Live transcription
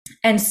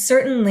And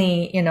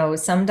certainly,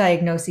 some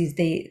diagnoses,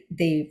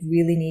 they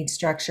really need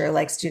structure.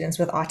 Like students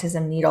with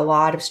autism need a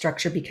lot of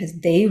structure because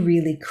they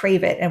really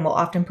crave it and will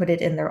often put it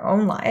in their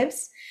own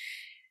lives.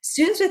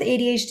 Students with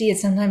ADHD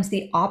is sometimes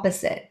the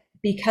opposite.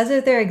 Because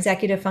of their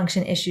executive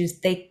function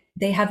issues, they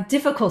have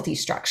difficulty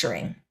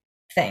structuring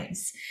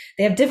things.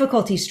 They have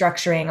difficulty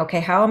structuring, okay,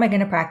 how am I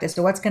going to practice?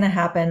 So what's going to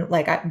happen?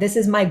 Like, this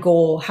is my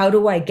goal. How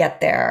do I get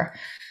there?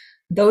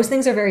 Those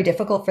things are very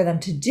difficult for them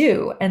to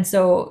do. And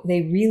so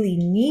they really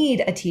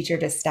need a teacher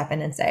to step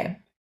in and say,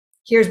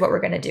 here's what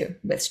we're going to do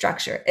with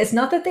structure. It's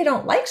not that they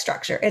don't like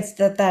structure. It's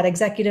that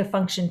executive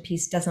function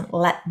piece doesn't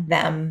let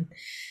them,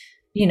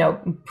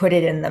 put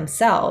it in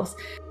themselves.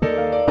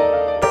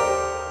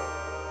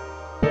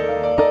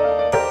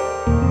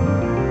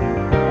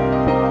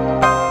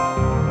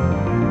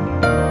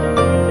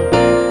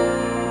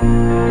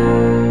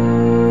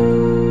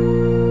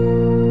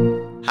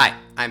 Hi,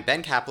 I'm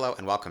Ben Capello,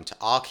 and welcome to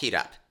All Keyed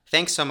Up.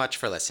 Thanks so much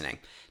for listening.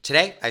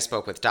 Today, I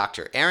spoke with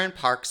Dr. Erin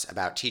Parks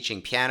about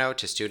teaching piano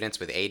to students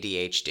with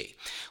ADHD.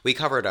 We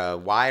covered a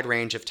wide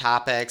range of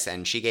topics,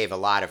 and she gave a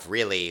lot of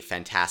really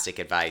fantastic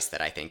advice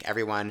that I think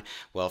everyone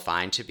will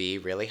find to be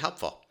really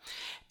helpful.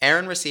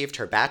 Erin received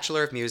her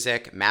Bachelor of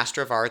Music,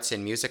 Master of Arts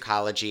in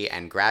Musicology,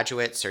 and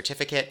Graduate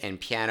Certificate in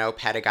Piano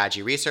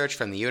Pedagogy Research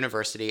from the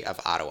University of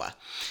Ottawa.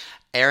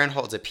 Erin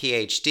holds a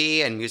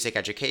PhD in music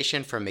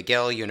education from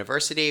McGill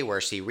University,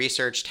 where she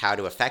researched how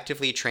to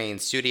effectively train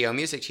studio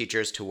music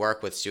teachers to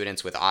work with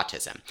students with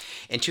autism.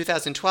 In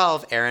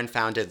 2012, Erin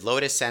founded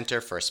Lotus Center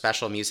for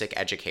Special Music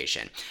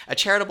Education, a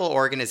charitable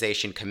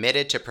organization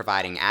committed to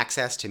providing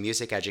access to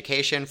music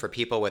education for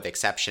people with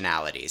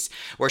exceptionalities,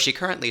 where she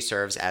currently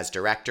serves as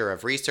Director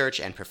of Research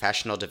and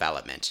Professional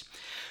Development.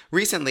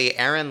 Recently,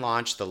 Erin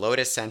launched the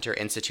Lotus Center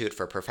Institute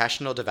for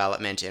Professional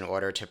Development in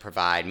order to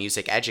provide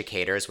music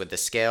educators with the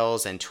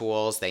skills and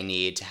tools they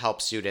need to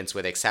help students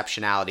with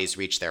exceptionalities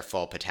reach their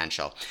full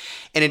potential.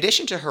 In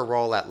addition to her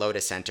role at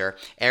Lotus Center,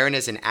 Erin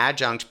is an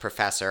adjunct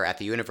professor at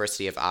the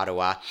University of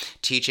Ottawa,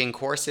 teaching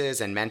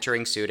courses and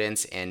mentoring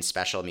students in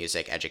special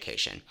music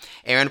education.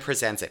 Erin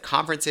presents at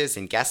conferences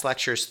and guest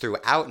lectures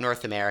throughout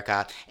North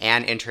America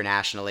and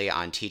internationally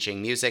on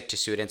teaching music to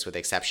students with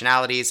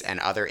exceptionalities and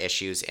other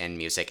issues in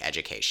music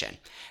education.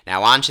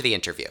 Now on to the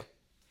interview.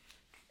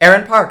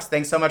 Erin Parks,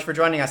 thanks so much for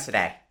joining us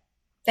today.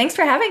 Thanks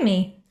for having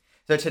me.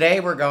 So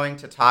today we're going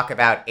to talk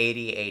about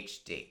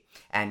ADHD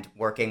and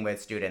working with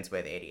students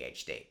with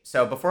ADHD.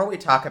 So before we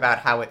talk about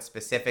how it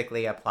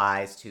specifically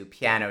applies to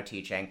piano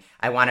teaching,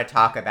 I want to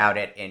talk about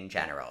it in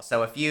general.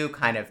 So a few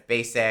kind of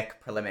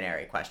basic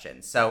preliminary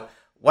questions. So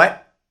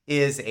what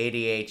is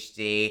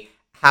ADHD?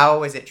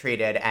 How is it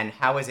treated? And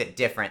how is it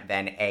different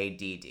than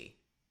ADD?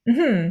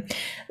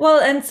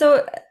 Well, and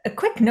so a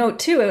quick note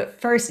too,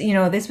 at first,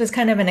 this was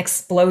kind of an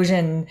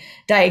explosion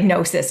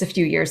diagnosis a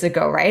few years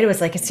ago, right?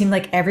 It seemed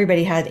like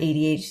everybody had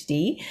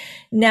ADHD.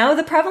 Now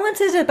the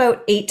prevalence is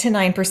about 8 to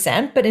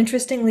 9%, but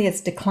interestingly, it's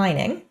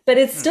declining, but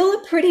it's still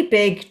a pretty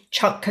big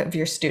chunk of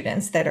your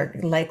students that are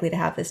likely to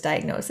have this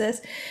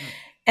diagnosis.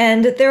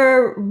 And there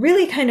are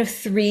really kind of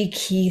three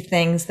key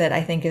things that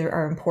I think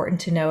are important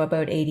to know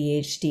about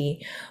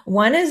ADHD.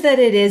 One is that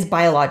it is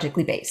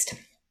biologically based.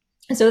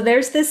 So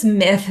there's this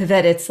myth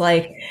that it's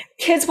like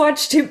kids play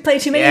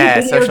too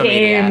many video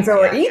games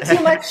or eat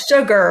too much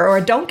sugar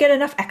or don't get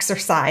enough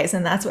exercise.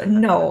 And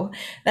no,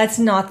 that's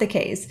not the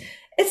case.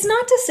 It's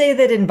not to say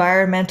that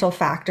environmental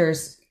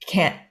factors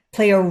can't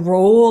play a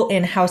role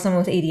in how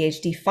someone with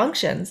ADHD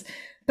functions,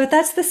 but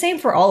that's the same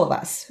for all of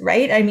us,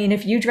 right? I mean,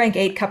 if you drank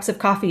 8 cups of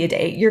coffee a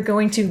day, you're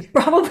going to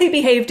probably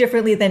behave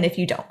differently than if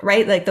you don't,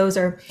 right? Like those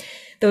are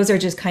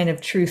just kind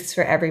of truths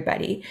for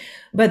everybody.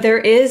 But there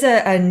is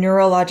a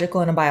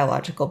neurological and a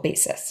biological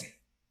basis.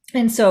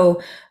 And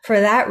so for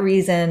that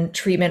reason,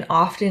 treatment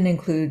often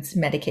includes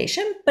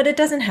medication, but it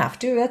doesn't have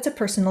to. That's a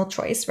personal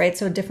choice, right?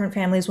 So different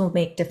families will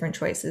make different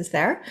choices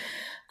there.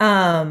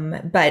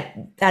 But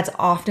that's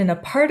often a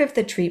part of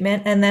the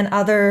treatment. And then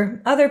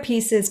other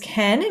pieces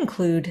can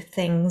include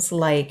things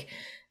like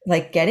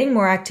getting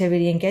more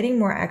activity and getting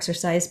more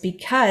exercise,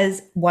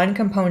 because one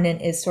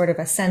component is sort of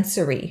a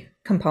sensory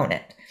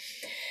component.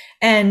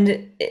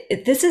 And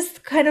this is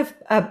kind of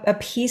a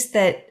piece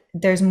that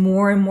there's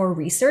more and more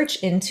research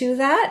into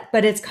that,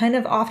 but it's kind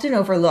of often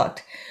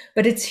overlooked.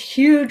 But it's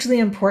hugely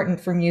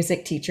important for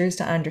music teachers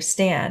to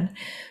understand,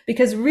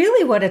 because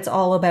really what it's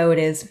all about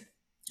is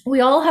we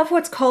all have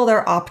what's called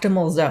our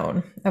optimal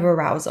zone of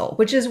arousal,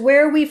 which is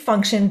where we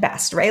function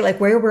best, right?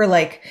 Like where we're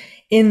like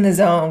in the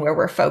zone, where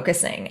we're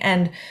focusing.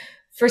 And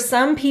for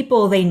some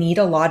people, they need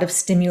a lot of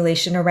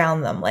stimulation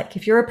around them. Like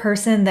if you're a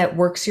person that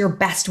works your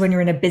best when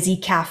you're in a busy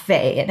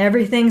cafe and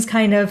everything's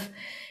kind of,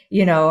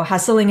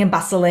 hustling and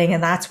bustling,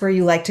 and that's where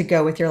you like to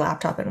go with your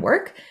laptop and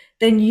work,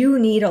 then you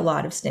need a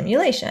lot of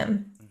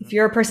stimulation. If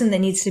you're a person that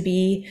needs to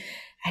be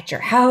at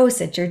your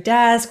house, at your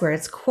desk, where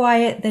it's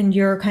quiet, then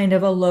you're kind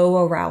of a low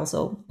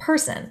arousal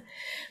person.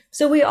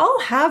 So we all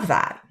have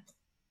that.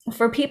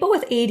 For people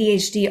with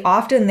ADHD,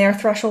 often their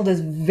threshold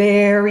is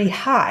very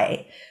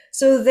high.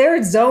 So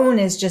their zone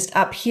is just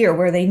up here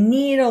where they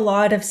need a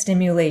lot of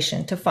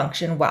stimulation to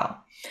function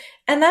well.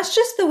 And that's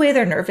just the way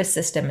their nervous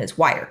system is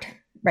wired,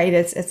 right?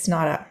 It's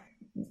not a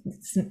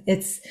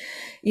it's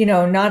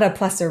not a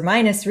plus or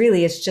minus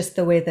really. It's just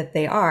the way that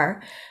they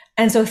are.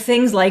 And so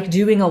things like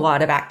doing a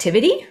lot of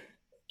activity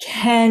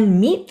can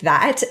meet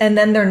that, and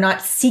then they're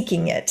not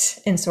seeking it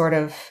in sort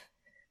of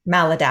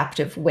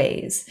maladaptive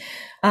ways.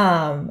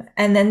 And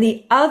then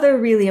the other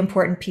really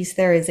important piece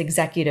there is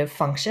executive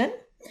function,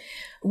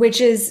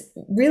 which is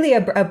really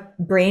a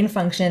brain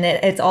function.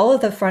 It's all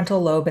of the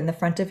frontal lobe in the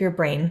front of your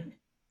brain.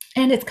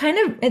 And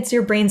it's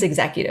your brain's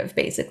executive,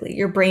 basically.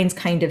 Your brain's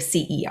kind of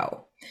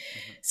CEO.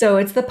 So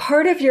it's the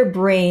part of your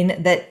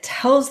brain that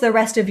tells the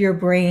rest of your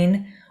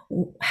brain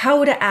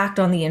how to act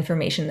on the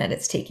information that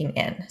it's taking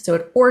in. So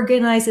it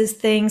organizes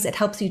things. It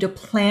helps you to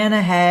plan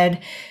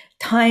ahead,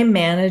 time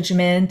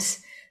management,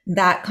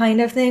 that kind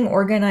of thing,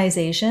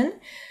 organization.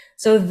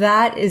 So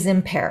that is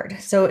impaired.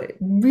 So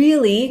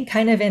really,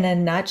 kind of in a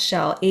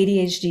nutshell,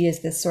 ADHD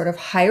is this sort of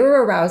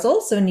higher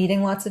arousal, so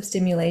needing lots of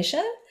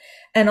stimulation,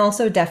 and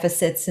also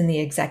deficits in the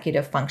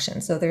executive function.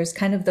 So there's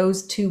kind of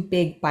those two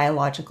big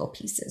biological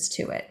pieces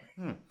to it.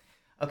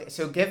 Okay,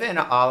 so given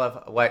all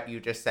of what you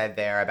just said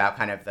there about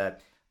kind of the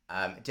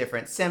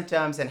different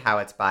symptoms and how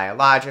it's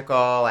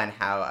biological and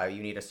how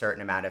you need a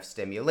certain amount of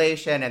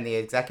stimulation and the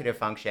executive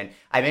function,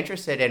 I'm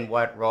interested in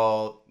what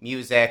role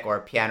music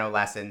or piano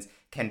lessons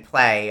can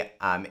play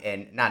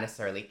in not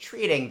necessarily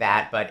treating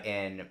that, but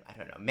in,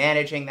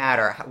 managing that,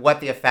 or what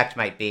the effect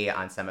might be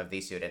on some of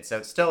these students. So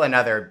it's still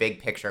another big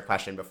picture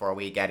question before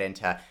we get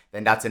into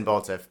the nuts and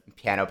bolts of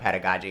piano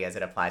pedagogy as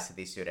it applies to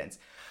these students.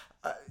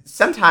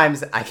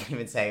 Sometimes I can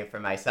even say for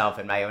myself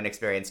in my own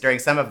experience, during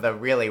some of the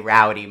really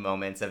rowdy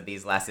moments of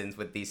these lessons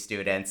with these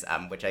students,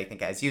 which I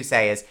think, as you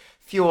say, is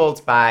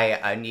fueled by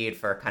a need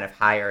for kind of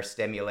higher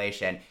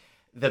stimulation,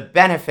 the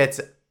benefits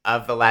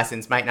of the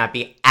lessons might not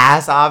be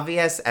as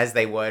obvious as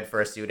they would for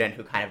a student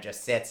who kind of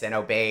just sits and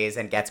obeys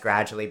and gets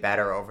gradually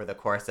better over the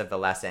course of the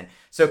lesson.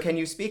 So can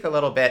you speak a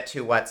little bit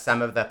to what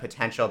some of the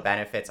potential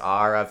benefits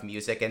are of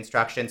music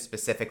instruction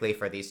specifically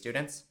for these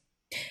students?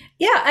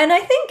 Yeah, and I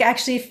think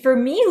actually for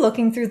me,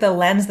 looking through the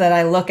lens that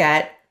I look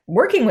at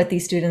working with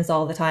these students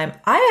all the time,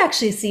 I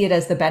actually see it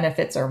as the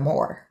benefits are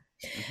more.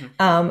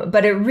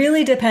 But it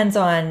really depends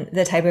on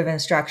the type of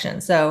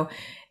instruction. So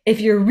if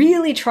you're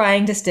really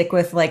trying to stick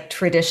with like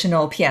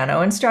traditional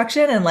piano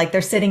instruction and like they're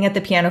sitting at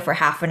the piano for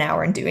half an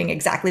hour and doing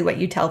exactly what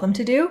you tell them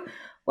to do,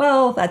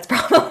 well, that's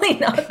probably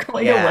not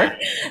going to work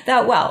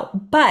that well.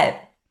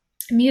 But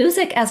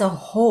music as a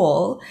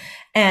whole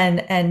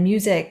and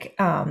music,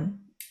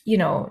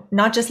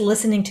 not just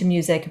listening to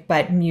music,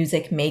 but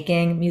music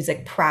making,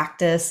 music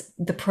practice,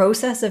 the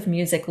process of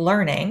music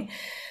learning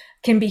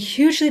can be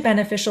hugely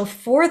beneficial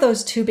for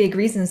those two big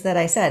reasons that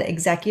I said,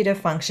 executive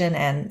function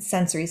and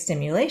sensory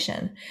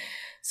stimulation.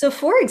 So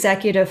for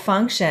executive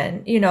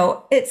function,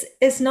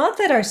 it's not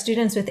that our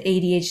students with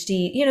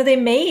ADHD, they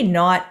may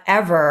not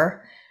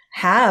ever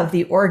have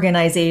the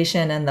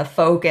organization and the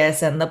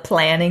focus and the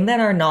planning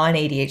that our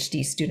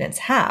non-ADHD students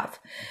have.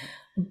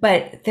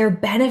 But they're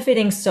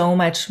benefiting so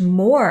much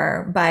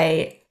more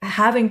by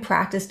having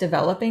practice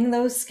developing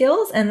those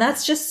skills. And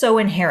that's just so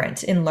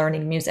inherent in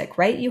learning music,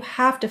 right? You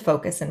have to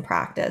focus and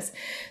practice.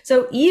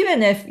 So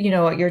even if,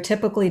 your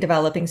typically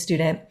developing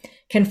student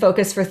can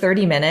focus for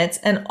 30 minutes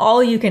and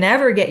all you can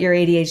ever get your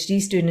ADHD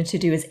student to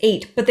do is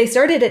 8, but they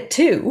started at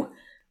 2,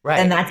 right?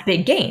 And that's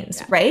big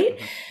gains, right?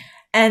 Mm-hmm.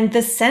 And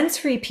the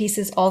sensory piece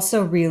is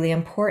also really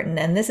important.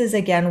 And this is,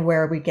 again,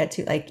 where we get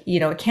to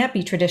it can't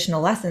be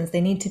traditional lessons.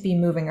 They need to be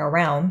moving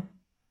around.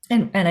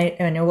 And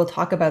I know we'll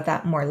talk about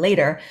that more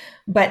later,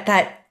 but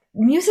that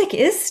music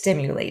is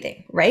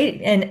stimulating,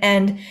 right?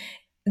 And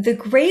the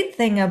great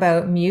thing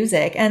about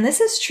music, and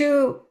this is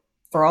true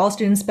for all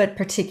students, but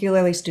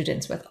particularly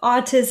students with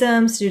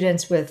autism,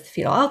 students with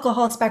fetal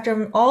alcohol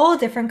spectrum, all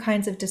different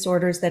kinds of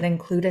disorders that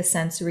include a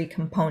sensory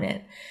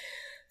component.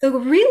 The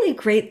really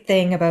great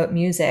thing about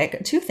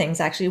music, two things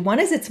actually. One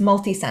is it's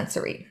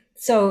multisensory.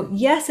 So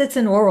yes, it's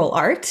an oral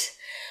art,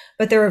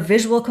 but there are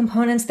visual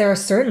components. There are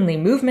certainly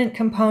movement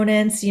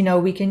components.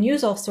 We can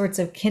use all sorts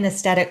of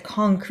kinesthetic,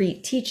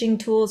 concrete teaching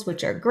tools,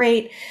 which are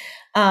great.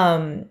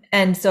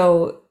 And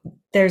so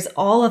there's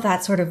all of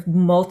that sort of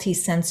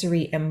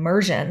multisensory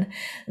immersion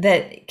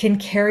that can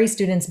carry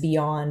students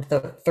beyond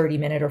the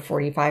 30-minute or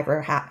 45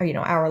 or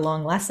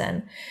hour-long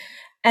lesson.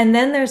 And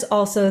then there's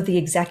also the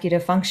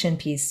executive function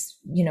piece,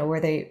 where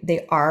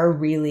they are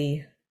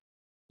really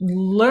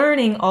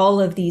learning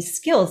all of these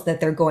skills that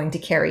they're going to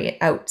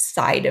carry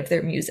outside of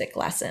their music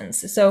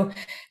lessons. So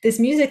this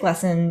music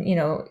lesson,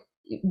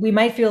 we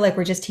might feel like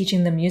we're just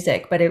teaching them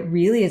music, but it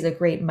really is a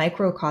great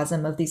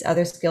microcosm of these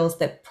other skills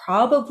that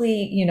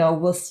probably,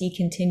 we'll see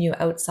continue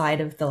outside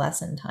of the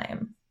lesson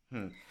time.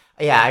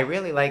 Yeah, I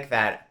really like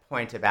that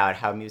point about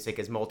how music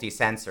is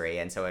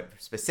multisensory, and so it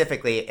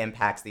specifically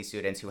impacts these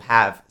students who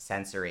have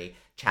sensory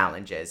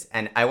challenges.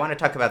 And I want to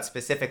talk about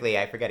specifically,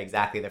 I forget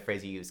exactly the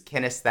phrase you used,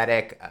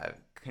 kinesthetic.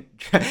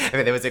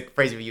 There was a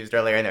phrase you used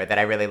earlier in there that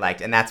I really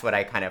liked, and that's what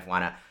I kind of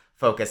want to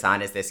focus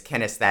on is this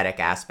kinesthetic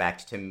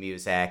aspect to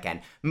music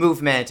and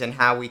movement and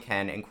how we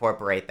can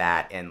incorporate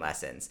that in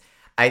lessons.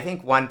 I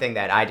think one thing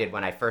that I did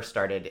when I first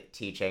started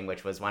teaching,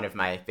 which was one of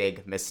my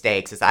big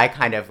mistakes, is I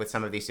kind of, with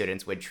some of these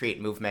students, would treat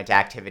movement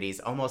activities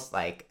almost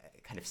like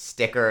kind of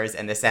stickers,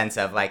 in the sense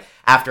of like,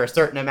 after a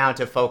certain amount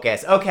of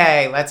focus,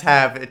 okay, let's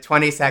have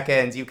 20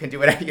 seconds, you can do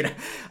whatever,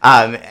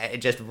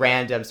 just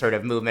random sort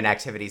of movement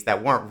activities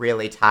that weren't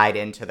really tied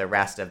into the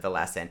rest of the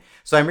lesson.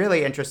 So I'm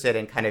really interested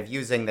in kind of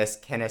using this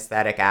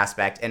kinesthetic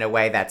aspect in a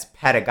way that's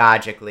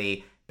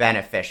pedagogically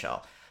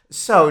beneficial.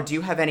 So do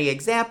you have any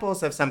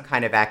examples of some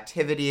kind of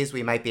activities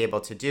we might be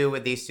able to do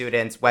with these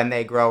students when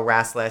they grow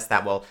restless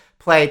that will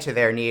play to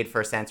their need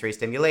for sensory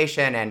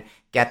stimulation and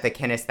get the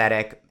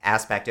kinesthetic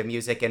aspect of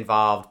music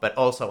involved, but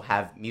also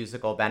have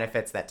musical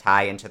benefits that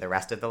tie into the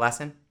rest of the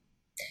lesson?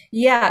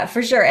 Yeah,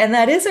 for sure. And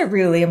that is a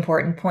really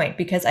important point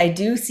because I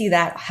do see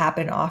that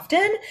happen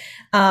often.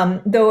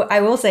 Though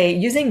I will say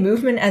using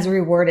movement as a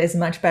reward is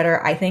much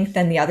better, I think,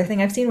 than the other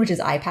thing I've seen, which is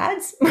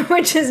iPads,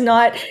 which is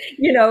not,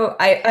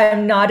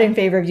 I'm not in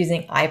favor of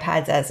using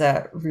iPads as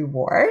a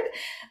reward.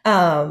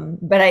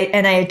 But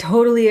I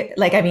totally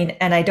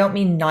and I don't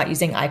mean not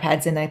using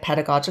iPads in a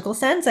pedagogical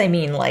sense. I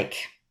mean,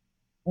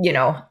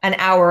 an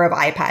hour of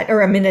iPad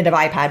or a minute of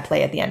iPad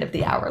play at the end of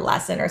the hour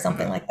lesson or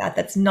something like that.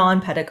 That's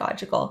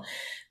non-pedagogical,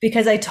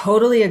 because I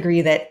totally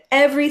agree that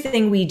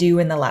everything we do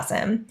in the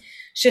lesson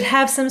should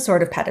have some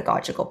sort of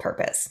pedagogical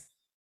purpose.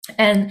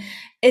 And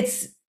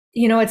it's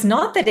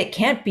not that it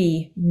can't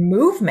be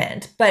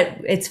movement, but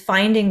it's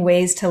finding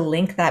ways to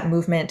link that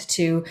movement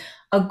to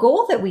a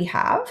goal that we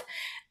have.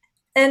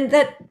 And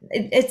that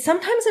it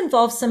sometimes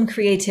involves some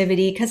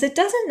creativity, because it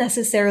doesn't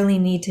necessarily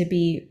need to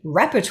be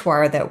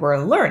repertoire that we're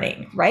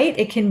learning, right?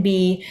 It can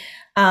be,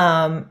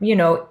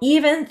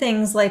 even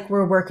things like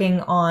we're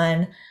working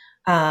on,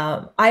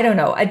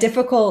 a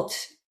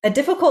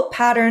difficult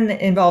pattern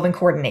involving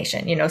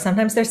coordination.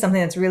 Sometimes there's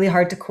something that's really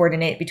hard to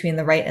coordinate between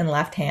the right and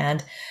left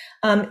hand.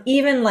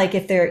 Even like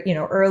if they're,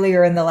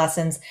 earlier in the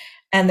lessons,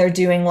 and they're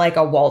doing like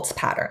a waltz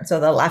pattern. So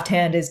the left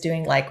hand is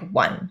doing like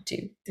 1,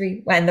 2,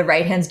 3, and the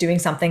right hand's doing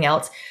something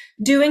else.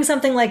 Doing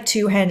something like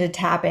two-handed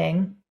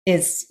tapping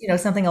is,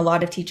 something a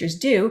lot of teachers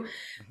do,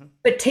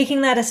 but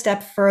taking that a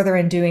step further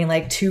and doing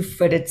like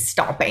two-footed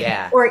stomping,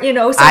 or,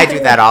 I do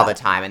that all the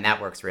time, and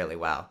that works really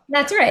well.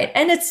 That's right.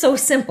 And it's so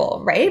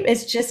simple, right?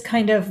 It's just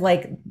kind of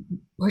like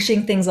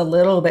pushing things a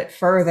little bit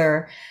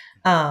further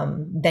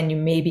than you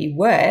maybe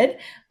would.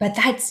 But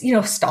that's,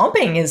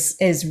 stomping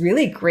is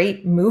really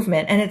great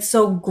movement, and it's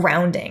so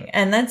grounding.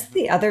 And that's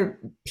the other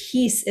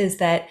piece, is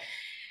that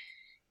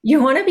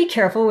you want to be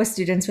careful with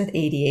students with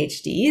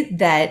ADHD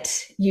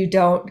that you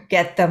don't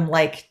get them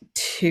like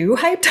too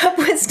hyped up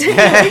with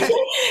stimulation,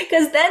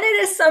 because then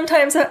it is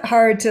sometimes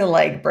hard to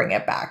like bring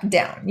it back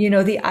down.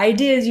 The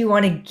idea is you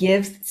want to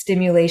give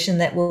stimulation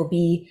that will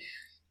be,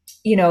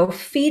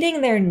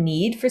 feeding their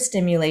need for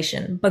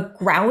stimulation, but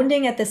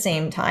grounding at the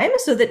same time,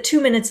 so that 2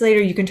 minutes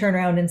later you can turn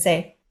around and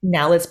say,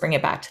 now let's bring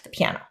it back to the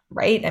piano,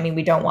 right? I mean,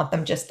 we don't want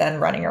them just then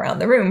running around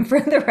the room for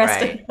the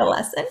rest of the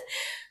lesson.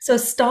 So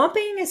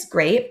stomping is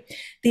great.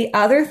 The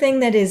other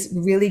thing that is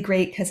really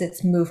great, because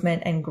it's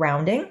movement and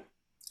grounding,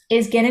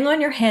 is getting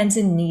on your hands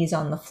and knees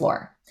on the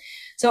floor.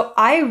 So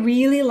I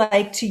really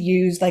like to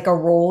use like a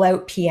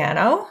rollout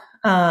piano,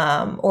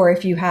 or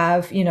if you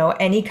have,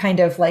 any kind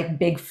of like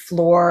big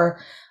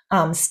floor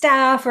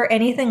staff or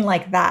anything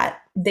like that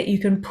you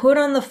can put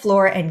on the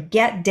floor and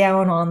get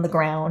down on the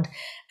ground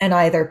and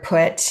either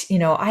put,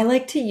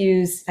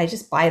 I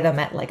just buy them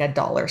at like a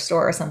dollar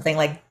store or something,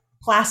 like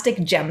plastic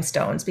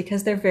gemstones,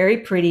 because they're very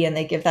pretty and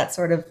they give that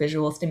sort of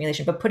visual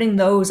stimulation. But putting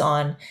those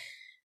on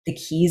the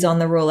keys on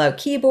the rollout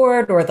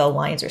keyboard or the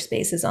lines or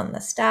spaces on the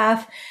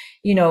staff,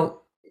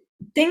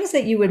 things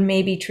that you would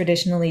maybe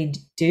traditionally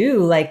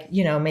do, like,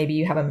 maybe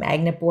you have a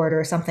magnet board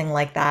or something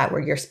like that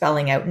where you're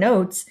spelling out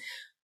notes,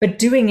 but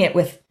doing it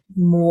with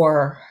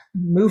more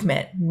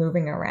movement,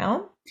 moving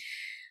around.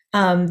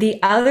 The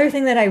other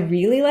thing that I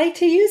really like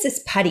to use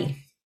is putty,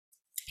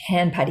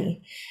 hand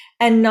putty,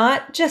 and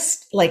not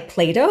just like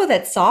Play-Doh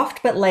that's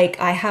soft, but like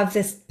I have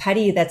this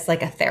putty that's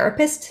like a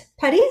therapist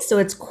putty. So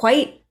it's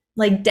quite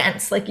like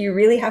dense, like you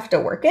really have to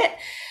work it.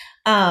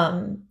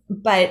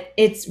 But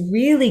it's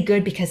really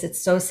good because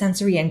it's so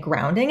sensory and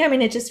grounding. I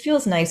mean, it just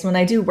feels nice. When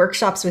I do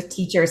workshops with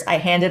teachers, I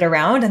hand it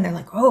around and they're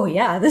like, oh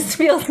yeah, this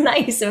feels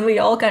nice. And we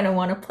all kind of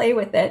want to play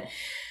with it.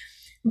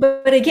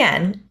 But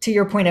again, to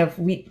your point of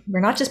we're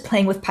not just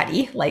playing with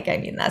putty. Like, I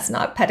mean, that's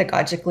not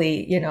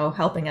pedagogically,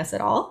 helping us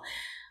at all.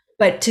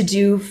 But to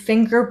do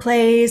finger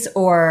plays,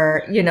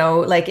 or,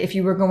 like if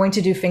you were going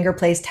to do finger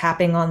plays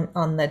tapping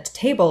on the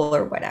table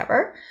or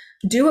whatever,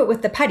 do it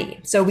with the putty.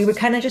 So we would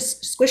kind of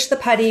just squish the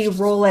putty,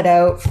 roll it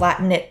out,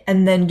 flatten it,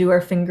 and then do our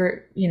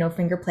finger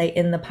play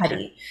in the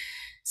putty.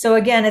 So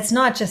again, it's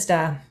not just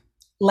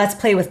let's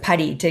play with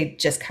putty to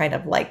just kind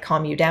of like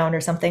calm you down or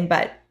something,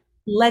 but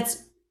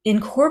let's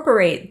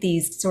incorporate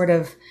these sort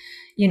of,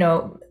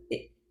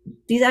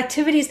 these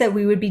activities that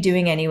we would be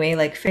doing anyway,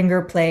 like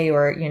finger play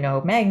or,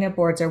 magnet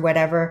boards or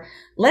whatever,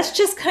 let's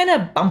just kind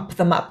of bump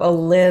them up a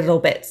little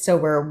bit so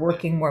we're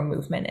working more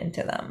movement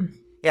into them.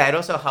 Yeah, it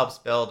also helps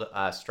build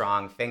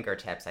strong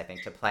fingertips, I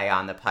think, to play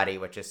on the putty,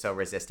 which is so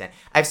resistant.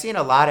 I've seen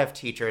a lot of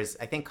teachers,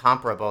 I think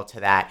comparable to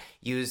that,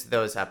 use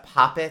those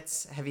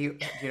poppets. Do you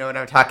know what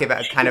I'm talking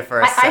about? Kind of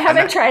for I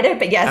haven't tried it,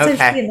 but yes,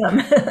 okay. I've seen them.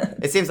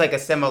 It seems like a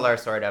similar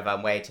sort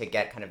of way to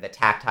get kind of the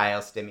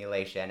tactile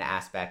stimulation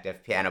aspect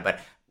of piano, but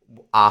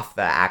off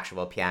the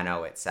actual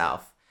piano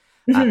itself.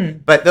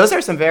 But those are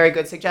some very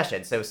good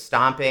suggestions. So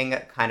stomping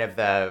kind of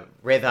the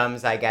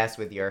rhythms, I guess,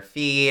 with your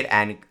feet,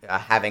 and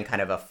having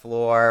kind of a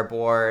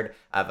floorboard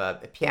of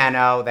a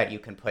piano that you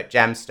can put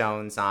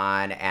gemstones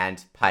on,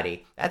 and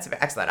putty. That's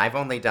excellent. I've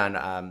only done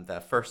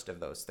the first of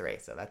those three,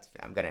 so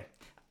I'm going to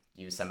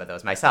use some of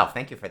those myself.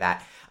 Thank you for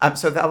that.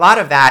 A lot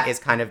of that is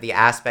kind of the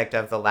aspect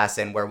of the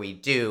lesson where we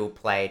do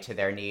play to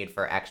their need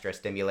for extra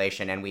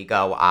stimulation and we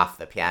go off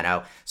the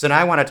piano. So now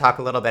I want to talk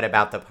a little bit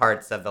about the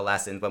parts of the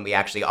lesson when we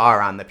actually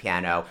are on the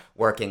piano,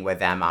 working with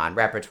them on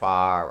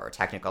repertoire or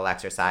technical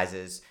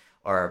exercises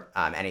or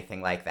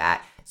anything like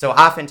that. So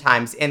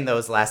oftentimes in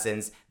those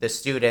lessons, the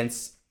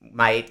students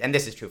might, and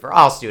this is true for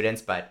all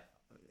students, but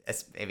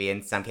maybe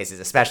in some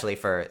cases, especially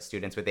for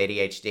students with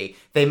ADHD,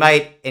 they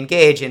might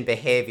engage in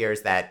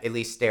behaviors that, at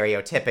least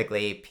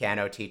stereotypically,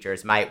 piano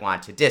teachers might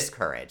want to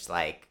discourage,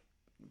 like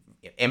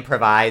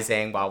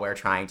improvising while we're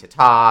trying to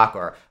talk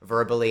or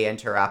verbally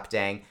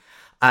interrupting.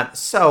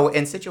 So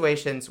in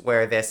situations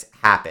where this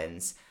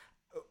happens,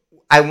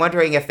 I'm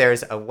wondering if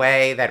there's a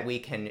way that we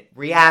can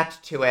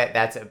react to it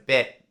that's a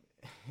bit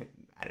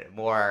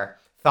more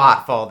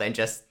thoughtful than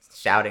just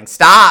shouting,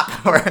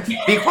 "Stop!" or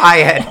 "Be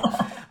quiet."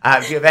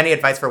 Do you have any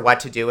advice for what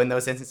to do in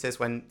those instances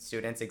when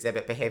students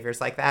exhibit behaviors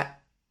like that?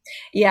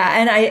 Yeah,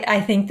 and I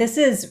think this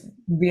is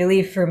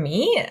really, for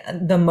me,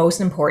 the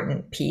most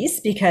important piece,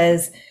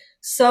 because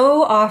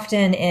so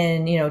often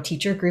in,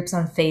 teacher groups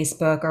on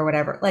Facebook or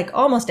whatever, like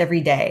almost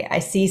every day, I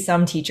see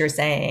some teacher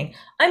saying,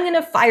 "I'm going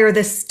to fire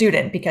this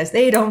student because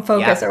they don't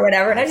focus," or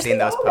whatever. And I've I'm seen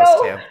just those like,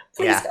 posts no, too.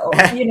 please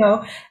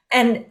don't,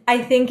 And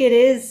I think it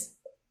is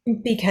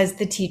because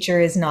the teacher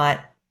is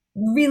not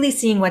really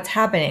seeing what's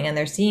happening, and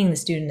they're seeing the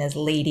student as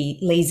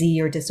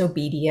lazy or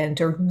disobedient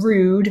or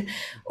rude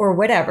or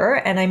whatever.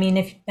 And I mean,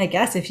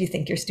 if you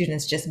think your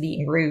student's just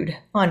being rude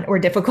or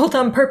difficult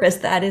on purpose,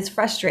 that is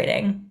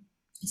frustrating.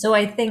 So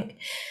I think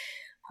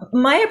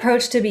my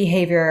approach to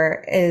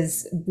behavior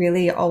is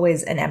really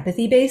always an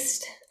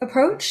empathy-based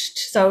approach.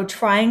 So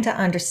trying to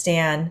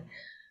understand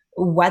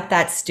what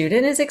that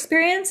student is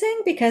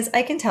experiencing, because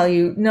I can tell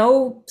you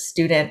no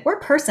student or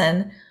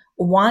person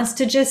wants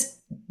to just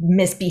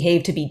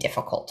misbehave to be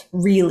difficult,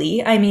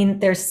 really. I mean,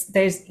 there's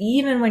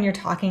even when you're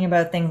talking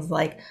about things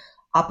like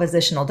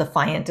oppositional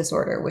defiant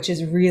disorder, which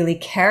is really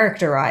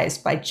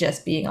characterized by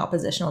just being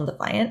oppositional and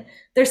defiant,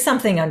 there's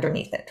something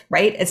underneath it,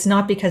 right? It's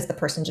not because the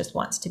person just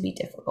wants to be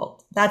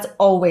difficult. That's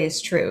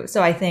always true.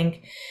 So I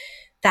think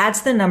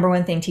that's the number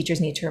one thing teachers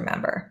need to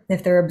remember.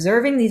 If they're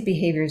observing these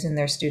behaviors in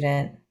their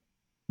student,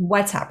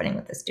 what's happening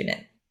with the student?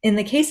 In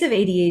the case of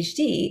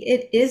ADHD,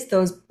 it is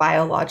those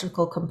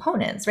biological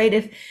components, right?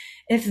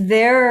 If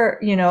their,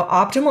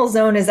 optimal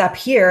zone is up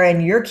here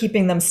and you're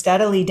keeping them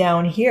steadily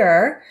down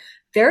here,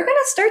 they're going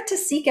to start to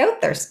seek out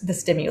the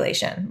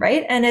stimulation,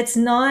 right? And it's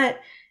not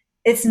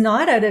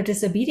out of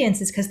disobedience.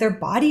 It's because their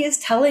body is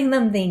telling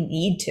them they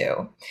need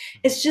to.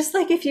 It's just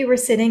like if you were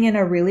sitting in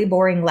a really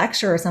boring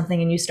lecture or something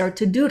and you start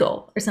to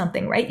doodle or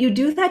something, right? You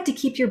do that to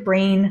keep your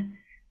brain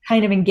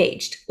kind of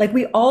engaged. Like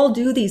we all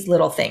do these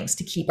little things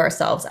to keep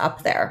ourselves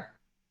up there.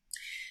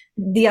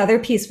 The other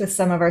piece with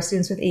some of our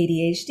students with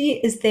ADHD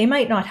is they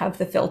might not have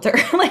the filter.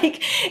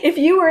 Like if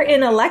you were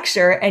in a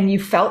lecture and you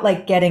felt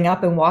like getting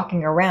up and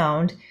walking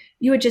around,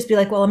 you would just be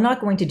like, well, I'm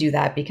not going to do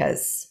that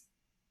because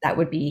that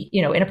would be,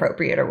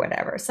 inappropriate or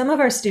whatever. Some of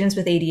our students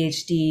with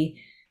ADHD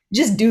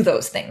just do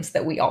those things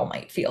that we all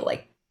might feel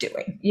like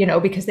doing,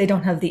 because they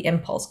don't have the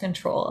impulse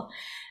control.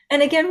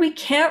 And again, we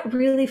can't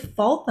really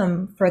fault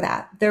them for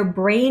that. Their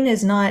brain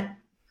is not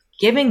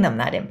giving them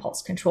that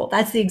impulse control.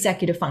 That's the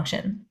executive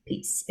function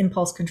piece.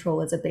 Impulse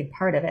control is a big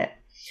part of it.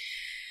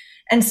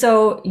 And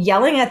so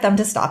yelling at them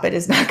to stop it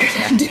is not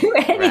going to do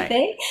anything.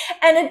 Right.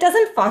 And it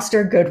doesn't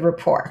foster good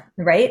rapport,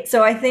 right?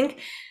 So I think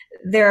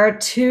there are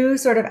two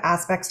sort of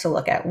aspects to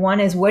look at. One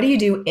is, what do you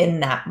do in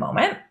that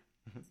moment?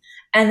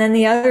 And then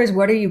the other is,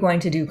 what are you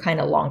going to do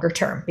kind of longer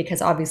term?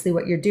 Because obviously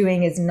what you're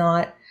doing is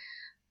not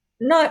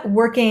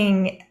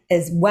working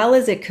as well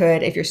as it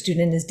could if your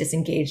student is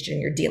disengaged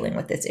and you're dealing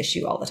with this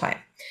issue all the time.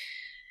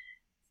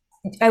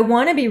 I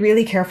want to be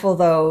really careful,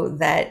 though,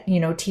 that,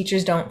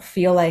 teachers don't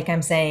feel like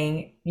I'm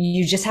saying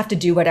you just have to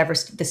do whatever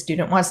the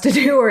student wants to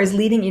do or is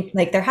leading you.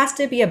 Like there has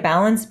to be a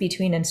balance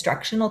between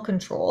instructional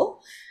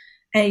control.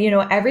 And,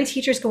 every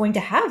teacher is going to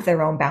have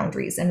their own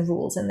boundaries and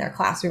rules in their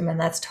classroom, and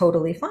that's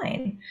totally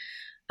fine.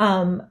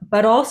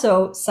 But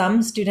also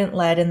some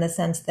student-led in the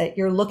sense that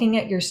you're looking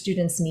at your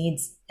students'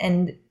 needs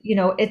and,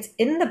 it's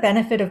in the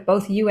benefit of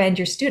both you and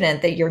your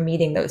student that you're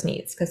meeting those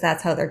needs because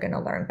that's how they're going to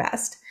learn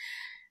best.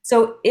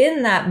 So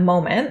in that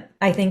moment,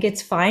 I think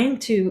it's fine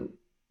to,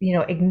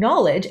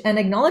 acknowledge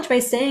by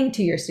saying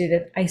to your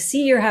student, I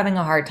see you're having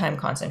a hard time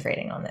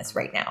concentrating on this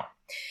right now,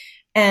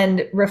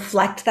 and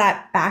reflect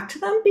that back to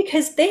them,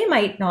 because they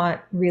might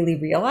not really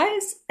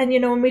realize. And,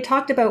 when we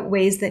talked about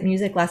ways that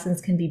music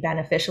lessons can be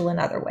beneficial in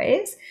other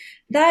ways,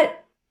 that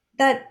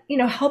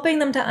helping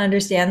them to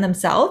understand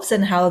themselves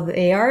and how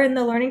they are in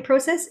the learning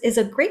process is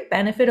a great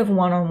benefit of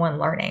one-on-one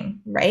learning,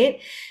 right?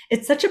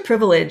 It's such a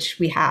privilege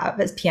we have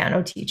as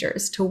piano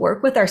teachers to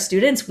work with our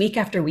students week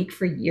after week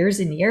for years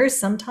and years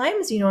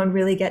sometimes, and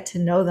really get to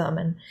know them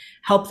and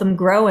help them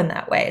grow in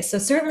that way. So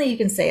certainly you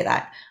can say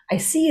that, I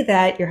see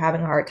that you're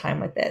having a hard time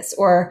with this.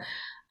 Or,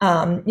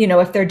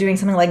 if they're doing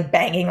something like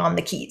banging on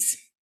the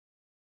keys,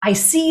 I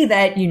see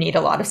that you need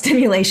a lot of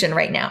stimulation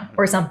right now,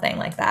 or something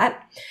like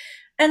that.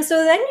 And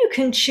so then you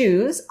can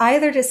choose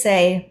either to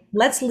say,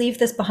 let's leave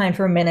this behind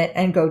for a minute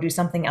and go do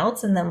something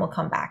else, and then we'll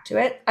come back to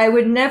it. I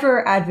would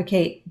never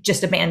advocate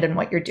just abandon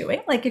what you're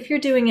doing. Like if you're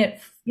doing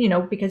it,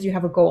 because you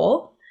have a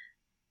goal,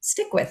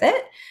 stick with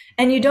it.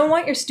 And you don't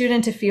want your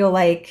student to feel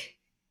like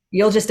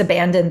you'll just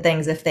abandon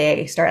things if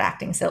they start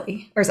acting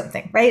silly or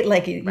something, right?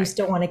 Like you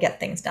still want to get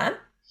things done.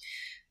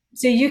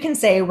 So you can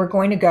say, we're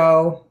going to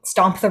go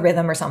stomp the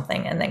rhythm or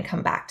something and then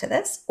come back to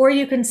this. Or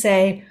you can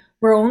say,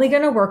 we're only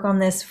going to work on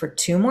this for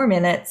 2 more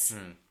minutes,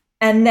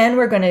 and then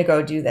we're going to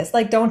go do this.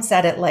 Like, don't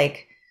set it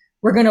like,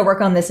 we're going to work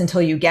on this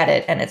until you get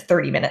it and it's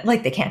 30 minutes.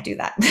 Like, they can't do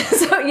that.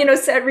 So,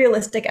 set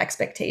realistic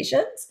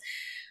expectations.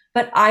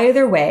 But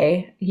either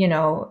way,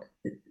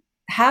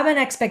 have an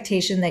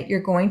expectation that you're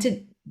going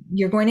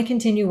to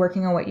continue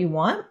working on what you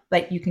want,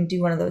 but you can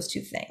do one of those 2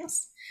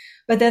 things.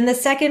 But then the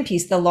second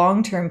piece, the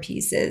long-term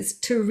piece, is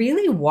to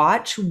really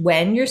watch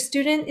when your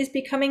student is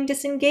becoming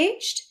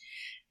disengaged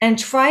and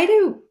try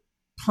to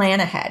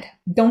plan ahead.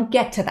 Don't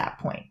get to that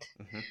point.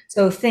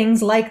 So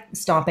things like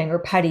stomping or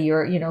putty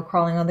or,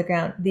 crawling on the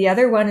ground. The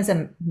other one is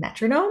a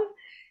metronome.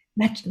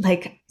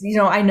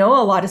 I know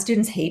a lot of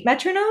students hate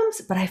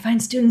metronomes, but I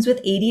find students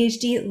with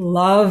ADHD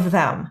love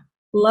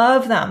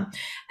them.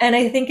 And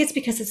I think it's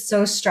because it's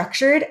so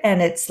structured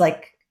and it's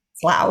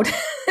loud.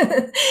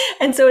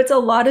 And so it's a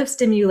lot of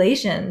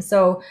stimulation.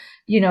 So,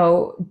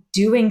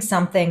 doing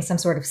something, some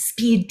sort of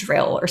speed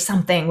drill or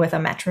something with a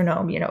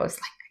metronome, is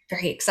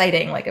very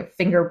exciting, like a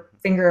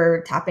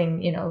finger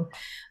tapping,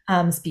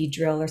 speed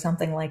drill or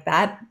something like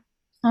that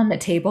on the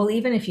table,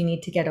 even if you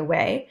need to get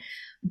away.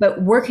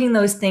 But working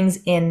those things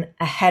in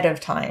ahead of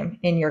time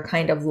in your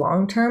kind of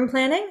long-term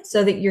planning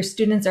so that your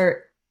students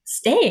are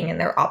staying in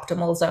their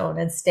optimal zone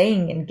and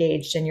staying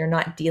engaged, and you're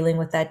not dealing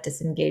with that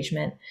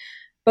disengagement,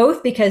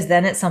 both because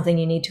then it's something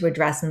you need to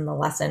address in the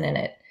lesson and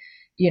it,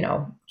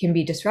 can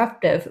be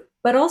disruptive,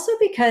 but also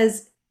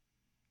because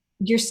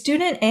your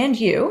student and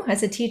you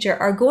as a teacher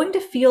are going to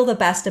feel the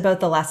best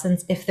about the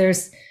lessons if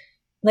there's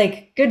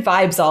good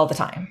vibes all the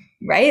time,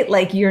 right?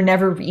 Like you're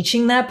never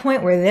reaching that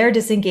point where they're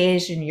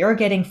disengaged and you're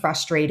getting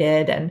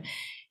frustrated, and,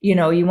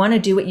 you want to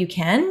do what you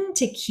can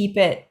to keep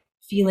it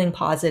feeling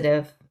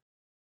positive.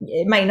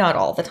 It might not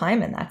all the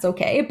time, and that's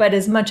okay, but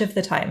as much of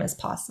the time as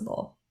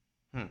possible.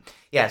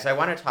 Yeah, so I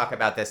want to talk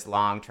about this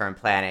long-term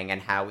planning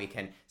and how we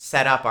can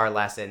set up our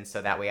lessons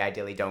so that we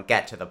ideally don't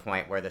get to the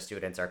point where the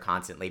students are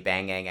constantly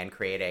banging and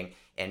creating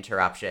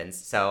interruptions.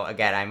 So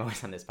again, I'm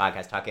always on this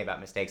podcast talking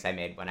about mistakes I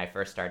made when I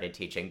first started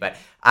teaching, but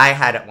I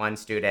had one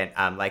student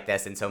like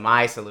this. And so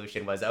my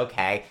solution was,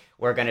 okay,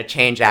 we're going to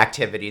change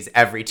activities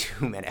every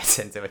 2 minutes.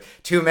 And so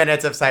 2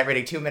 minutes of sight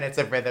reading, 2 minutes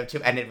of rhythm,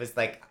 and it was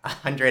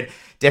 100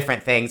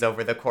 different things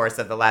over the course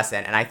of the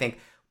lesson. And I think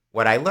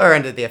what I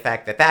learned, the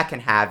effect that can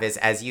have is,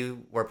 as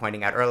you were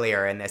pointing out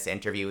earlier in this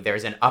interview,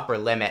 there's an upper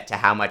limit to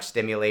how much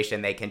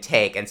stimulation they can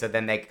take. And so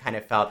then they kind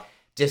of felt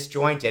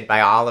disjointed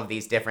by all of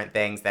these different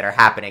things that are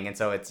happening. And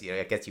so it's,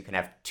 I guess you can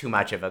have too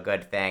much of a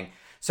good thing.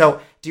 So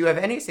do you have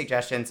any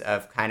suggestions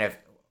of kind of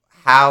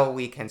how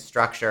we can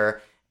structure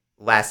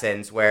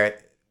lessons where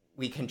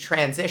we can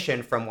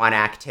transition from one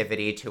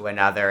activity to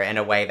another in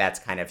a way that's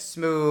kind of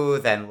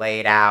smooth and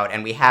laid out,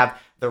 and we have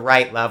the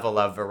right level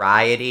of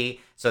variety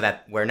so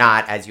that we're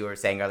not, as you were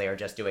saying earlier,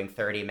 just doing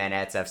 30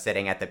 minutes of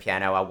sitting at the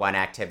piano on one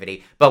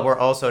activity, but we're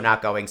also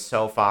not going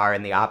so far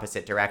in the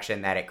opposite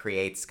direction that it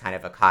creates kind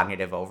of a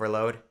cognitive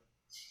overload?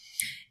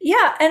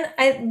 Yeah.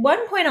 And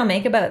one point I'll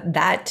make about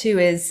that too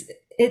is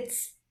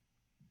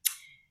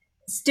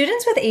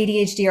students with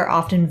ADHD are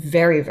often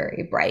very,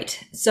 very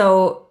bright.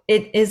 So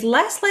it is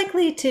less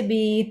likely to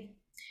be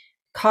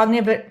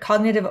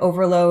cognitive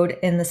overload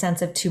in the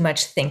sense of too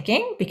much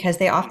thinking, because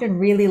they often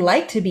really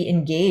like to be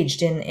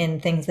engaged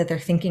in things that they're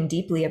thinking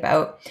deeply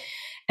about.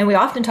 And we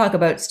often talk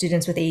about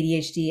students with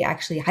ADHD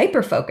actually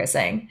hyper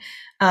focusing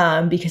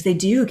because they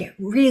do get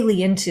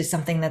really into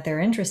something that they're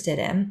interested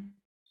in.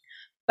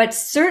 But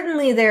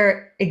certainly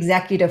their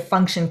executive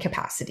function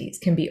capacities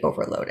can be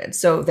overloaded.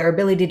 So their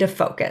ability to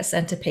focus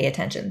and to pay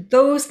attention,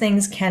 those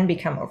things can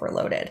become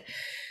overloaded.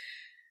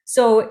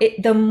 So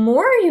the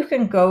more you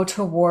can go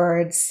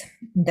towards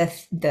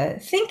the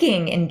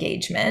thinking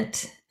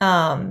engagement,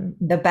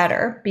 the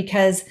better,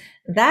 because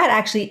that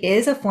actually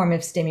is a form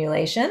of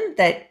stimulation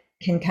that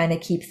can kind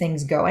of keep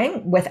things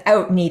going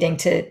without needing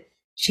to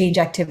change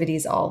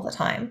activities all the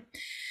time.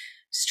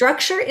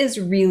 Structure is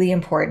really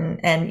important.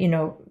 And,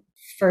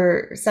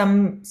 for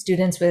some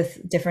students with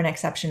different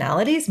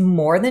exceptionalities,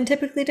 more than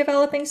typically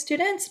developing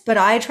students, but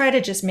I try to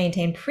just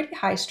maintain pretty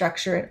high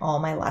structure in all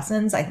my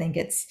lessons. I think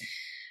it's,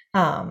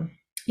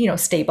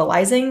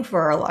 stabilizing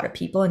for a lot of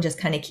people and just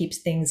kind of keeps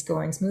things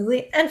going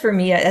smoothly. And for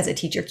me as a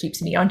teacher,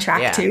 keeps me on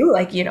track too.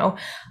 Like,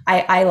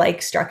 I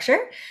like structure.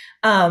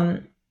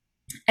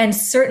 And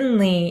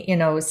certainly,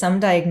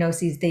 some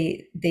diagnoses,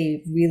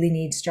 they really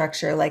need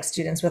structure. Like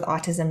students with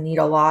autism need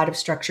a lot of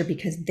structure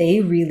because they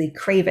really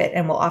crave it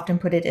and will often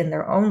put it in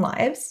their own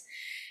lives.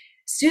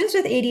 Students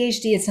with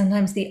ADHD is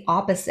sometimes the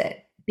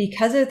opposite.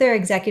 Because of their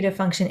executive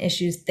function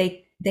issues,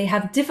 they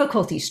have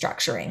difficulty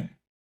structuring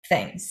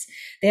things.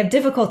 They have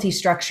difficulty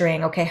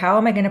structuring, okay, how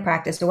am I going to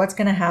practice? So what's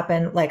going to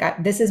happen?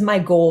 Like, this is my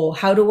goal.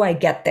 How do I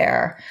get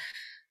there?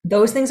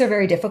 Those things are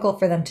very difficult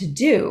for them to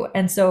do.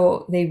 And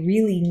so they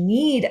really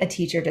need a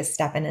teacher to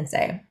step in and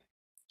say,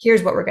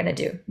 here's what we're going to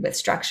do with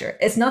structure.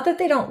 It's not that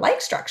they don't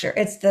like structure.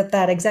 It's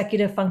that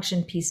executive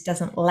function piece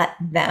doesn't let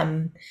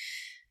them,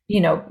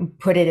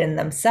 put it in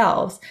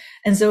themselves.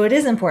 And so it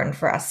is important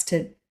for us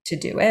to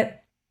do it.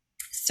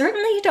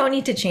 Certainly you don't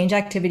need to change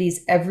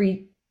activities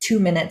every 2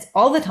 minutes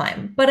all the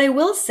time. But I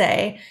will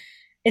say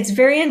it's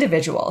very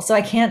individual. So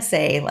I can't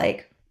say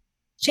like,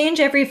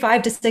 change every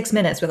 5 to 6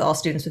 minutes with all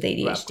students with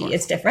ADHD. Well,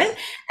 it's different.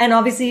 And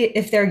obviously,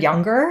 if they're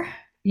younger,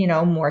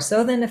 more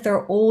so than if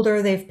they're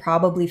older, they've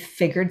probably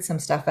figured some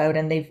stuff out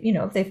and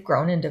they've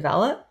grown and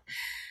developed.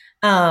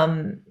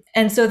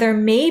 And so there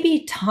may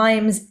be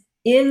times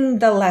in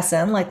the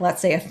lesson, like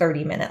let's say a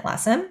 30-minute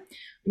lesson,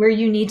 where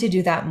you need to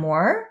do that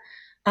more,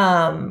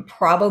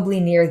 probably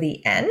near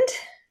the end.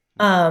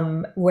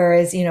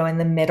 Whereas, in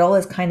the middle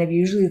is kind of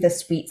usually the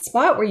sweet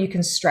spot where you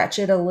can stretch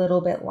it a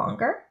little bit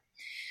longer.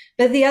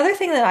 But the other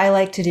thing that I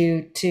like to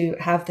do to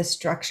have the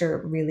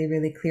structure really,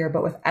 really clear,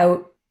 but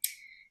without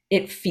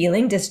it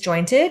feeling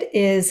disjointed,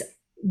 is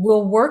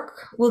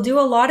we'll do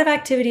a lot of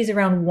activities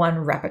around one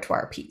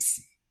repertoire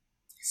piece.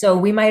 So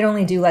we might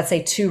only do, let's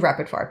say, 2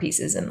 repertoire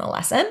pieces in the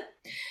lesson,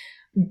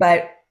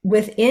 but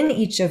within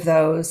each of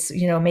those,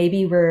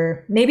 maybe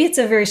it's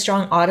a very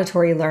strong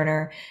auditory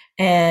learner.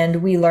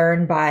 And we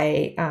learn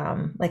by,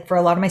 like for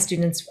a lot of my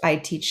students, I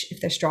teach,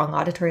 if they're strong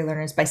auditory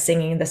learners, by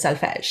singing the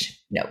solfège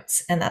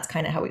notes. And that's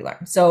kind of how we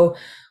learn. So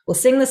we'll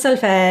sing the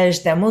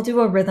solfège, then we'll do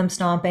a rhythm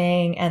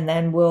stomping, and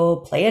then we'll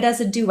play it as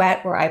a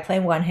duet where I play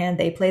one hand,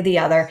 they play the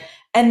other,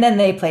 and then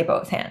they play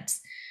both hands.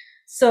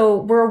 So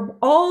we're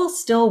all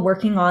still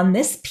working on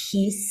this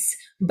piece,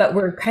 but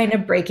we're kind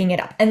of breaking it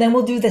up. And then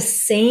we'll do the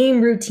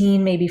same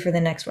routine maybe for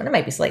the next one. It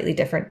might be slightly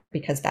different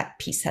because that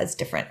piece has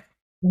different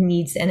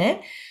needs in it.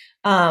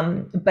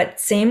 But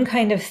same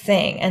kind of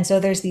thing. And so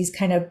there's these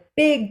kind of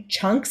big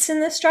chunks in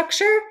the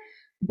structure,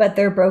 but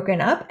they're broken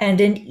up. And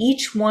in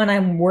each one,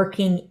 I'm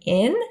working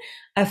in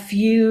a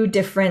few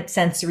different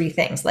sensory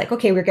things like,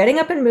 okay, we're getting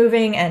up and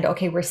moving, and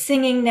okay, we're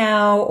singing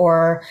now,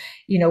 or,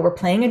 we're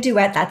playing a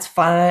duet. That's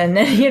fun.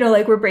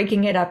 Like we're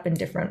breaking it up in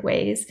different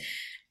ways.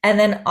 And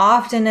then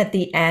often at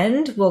the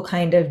end, we'll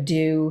kind of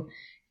do,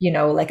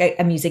 like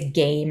a music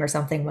game or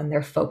something when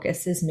their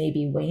focus is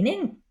maybe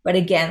waning, but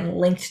again,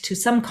 linked to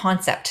some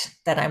concept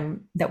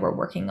that we're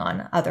working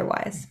on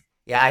otherwise.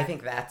 Yeah, I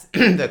think that's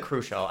the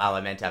crucial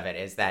element of it,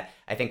 is that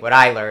I think what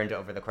I learned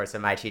over the course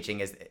of my teaching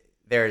is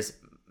there's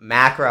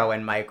macro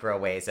and micro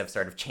ways of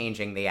sort of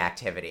changing the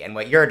activity. And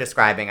what you're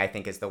describing, I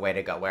think, is the way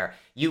to go, where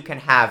you can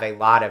have a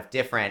lot of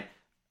different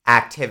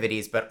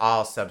activities, but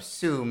all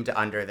subsumed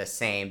under the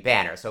same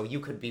banner. So you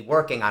could be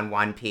working on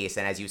one piece,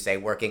 and as you say,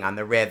 working on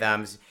the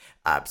rhythms,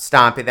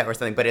 stomping that or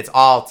something, but it's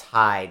all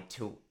tied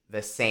to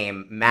the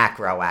same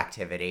macro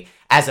activity,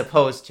 as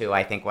opposed to,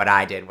 I think, what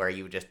I did, where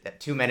you just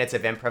 2 minutes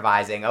of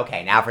improvising.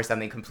 Okay, now for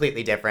something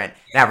completely different.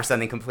 Now for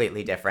something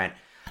completely different.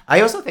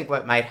 I also think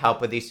what might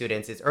help with these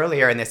students is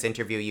earlier in this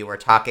interview, you were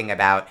talking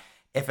about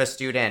if a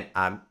student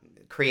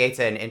creates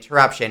an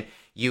interruption,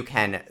 you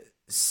can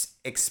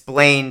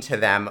explain to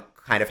them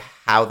kind of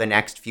how the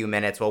next few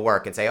minutes will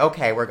work and say,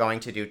 okay, we're going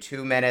to do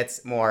 2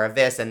 minutes more of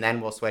this, and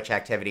then we'll switch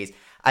activities.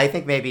 I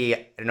think maybe,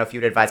 I don't know if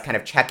you'd advise kind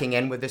of checking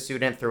in with the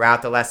student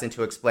throughout the lesson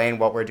to explain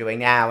what we're doing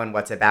now and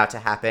what's about to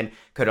happen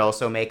could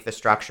also make the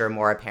structure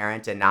more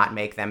apparent and not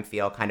make them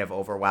feel kind of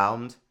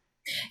overwhelmed.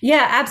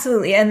 Yeah,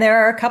 absolutely. And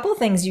there are a couple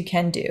things you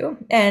can do.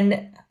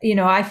 And,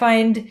 I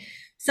find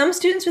some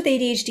students with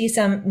ADHD,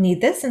 some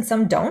need this and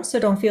some don't. So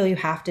don't feel you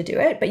have to do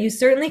it, but you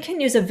certainly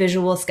can use a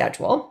visual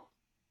schedule.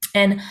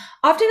 And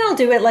often I'll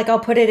do it, like I'll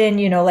put it in,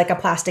 like a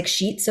plastic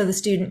sheet so the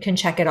student can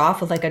check it off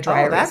with like a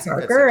dry erase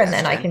marker. And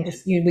then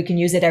we can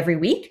use it every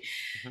week,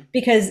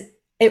 because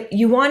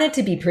you want it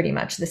to be pretty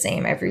much the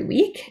same every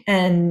week.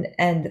 And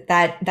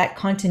that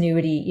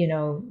continuity,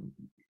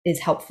 is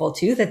helpful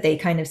too, that they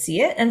kind of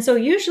see it. And so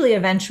usually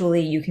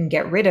eventually you can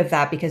get rid of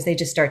that because they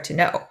just start to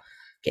know,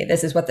 okay,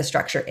 this is what the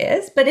structure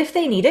is. But if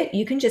they need it,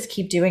 you can just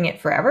keep doing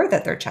it forever,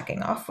 that they're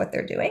checking off what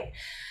they're doing.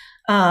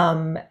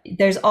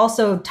 There's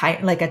also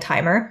like a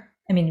timer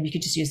I mean, you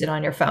could just use it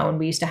on your phone.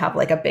 We used to have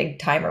like a big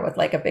timer with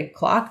like a big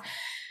clock,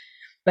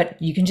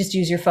 but you can just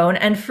use your phone.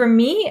 And for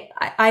me,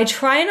 I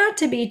try not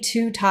to be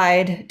too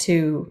tied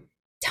to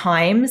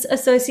times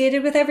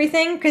associated with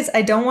everything, because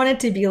I don't want it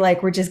to be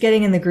like we're just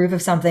getting in the groove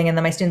of something and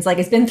then my student's like,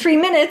 it's been 3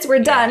 minutes, we're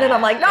done. And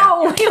I'm like,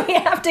 no, we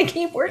have to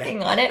keep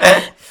working on it.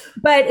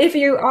 But if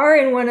you are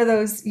in one of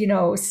those,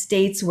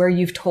 states where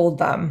you've told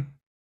them,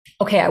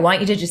 okay, I want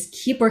you to just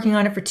keep working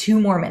on it for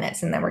 2 more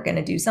minutes and then we're going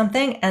to do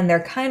something, and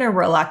they're kind of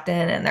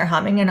reluctant and they're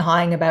humming and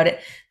hawing about it,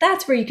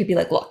 that's where you could be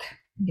like, look,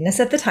 I'm going to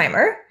set the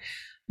timer.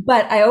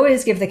 But I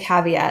always give the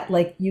caveat,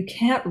 like, you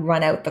can't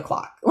run out the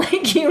clock.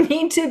 Like, you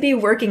need to be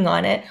working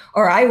on it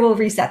or I will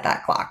reset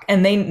that clock.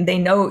 And they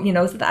know,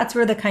 so that's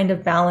where the kind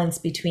of balance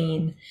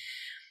between,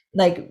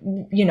 like,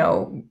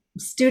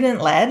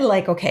 student led,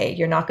 like, okay,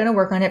 you're not going to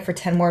work on it for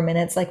 10 more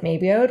minutes. Like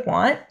maybe I would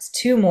want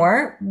 2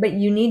 more, but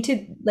you need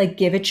to like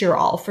give it your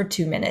all for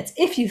 2 minutes.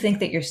 If you think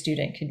that your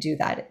student could do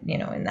that,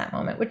 in that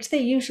moment, which they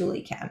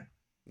usually can.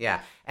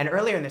 Yeah. And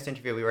earlier in this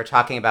interview, we were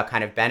talking about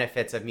kind of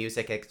benefits of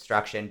music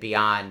instruction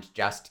beyond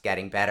just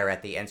getting better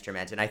at the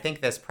instrument. And I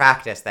think this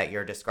practice that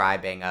you're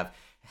describing of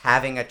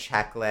having a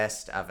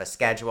checklist of a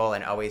schedule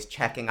and always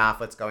checking off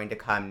what's going to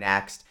come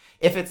next,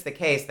 if it's the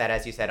case that,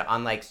 as you said,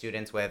 unlike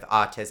students with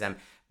autism,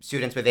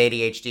 students with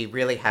ADHD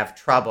really have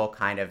trouble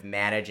kind of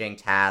managing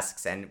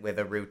tasks and with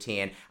a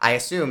routine, I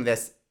assume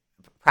this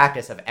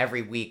practice of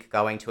every week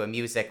going to a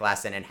music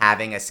lesson and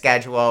having a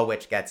schedule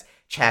which gets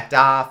checked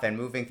off and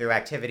moving through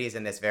activities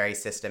in this very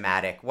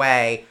systematic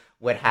way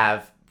would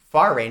have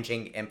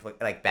far-ranging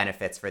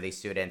benefits for these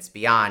students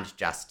beyond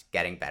just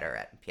getting better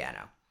at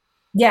piano.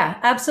 Yeah,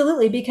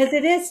 absolutely. Because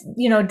it is,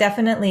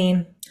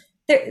 definitely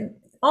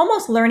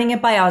almost learning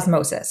it by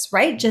osmosis,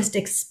 right? Just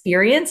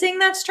experiencing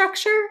that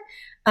structure.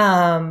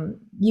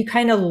 You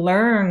kind of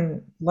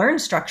learn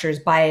structures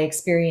by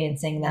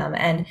experiencing them.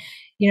 And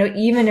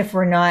even if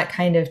we're not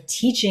kind of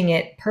teaching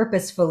it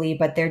purposefully,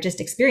 but they're just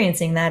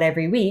experiencing that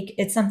every week,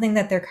 it's something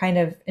that they're kind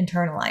of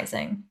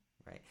internalizing.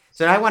 Right.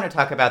 So now I want to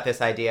talk about this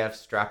idea of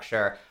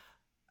structure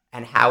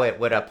and how it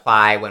would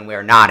apply when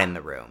we're not in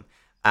the room.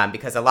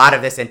 Because a lot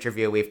of this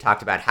interview, we've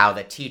talked about how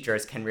the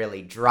teachers can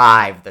really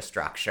drive the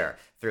structure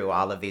through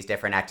all of these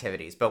different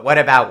activities. But what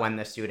about when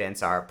the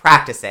students are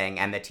practicing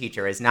and the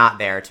teacher is not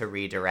there to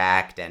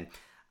redirect and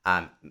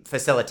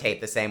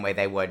facilitate the same way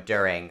they would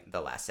during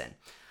the lesson?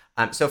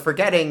 So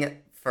forgetting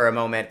for a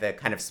moment the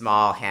kind of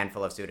small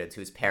handful of students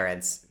whose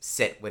parents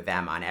sit with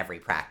them on every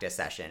practice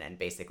session and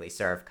basically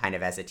serve kind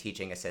of as a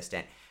teaching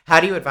assistant, how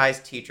do you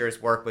advise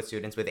teachers work with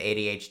students with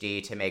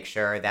ADHD to make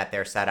sure that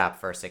they're set up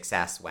for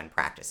success when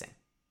practicing?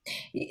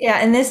 Yeah,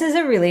 and this is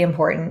a really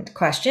important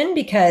question,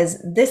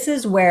 because this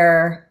is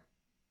where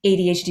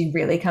ADHD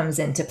really comes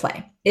into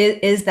play.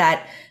 Is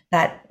that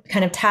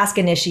kind of task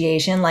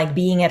initiation, like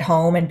being at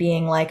home and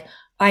being like,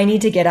 I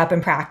need to get up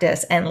and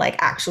practice, and like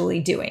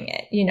actually doing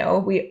it.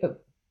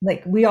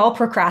 We all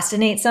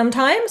procrastinate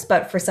sometimes,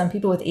 but for some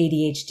people with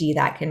ADHD,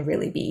 that can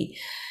really be,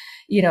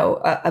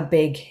 a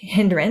big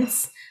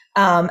hindrance.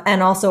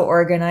 And also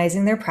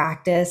organizing their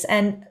practice.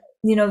 And,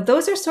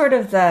 those are sort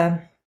of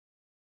the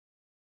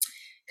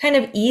kind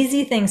of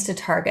easy things to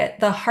target.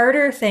 The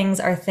harder things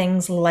are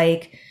things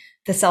like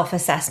the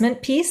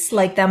self-assessment piece,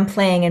 like them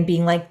playing and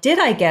being like, did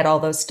I get all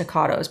those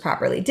staccatos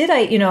properly? Did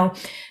I,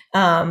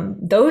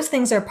 those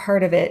things are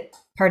part of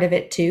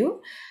it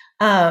too.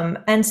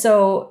 And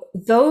so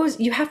those,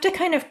 you have to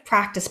kind of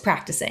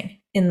practicing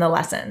in the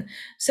lesson.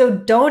 So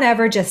don't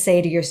ever just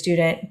say to your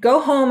student, go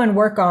home and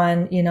work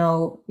on,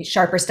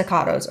 sharper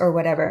staccatos or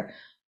whatever.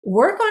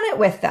 Work on it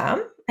with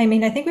them. I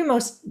mean, I think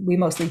we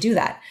mostly do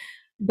that,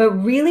 but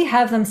really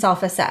have them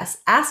self-assess.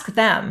 Ask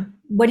them,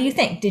 what do you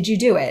think? Did you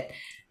do it?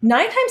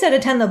 9 times out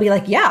of 10, they'll be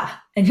like, yeah.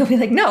 And you'll be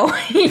like, no,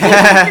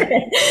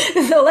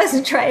 so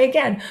let's try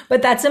again.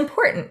 But that's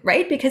important,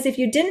 right? Because if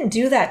you didn't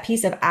do that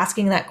piece of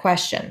asking that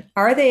question,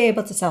 are they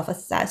able to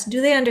self-assess?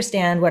 Do they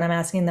understand what I'm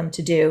asking them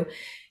to do?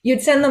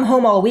 You'd send them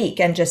home all week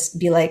and just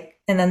be like,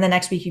 and then the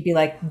next week you'd be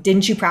like,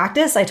 didn't you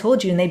practice? I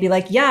told you. And they'd be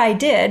like, yeah, I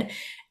did.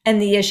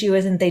 And the issue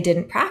isn't they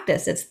didn't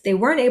practice. It's they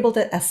weren't able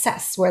to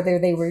assess whether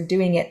they were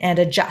doing it and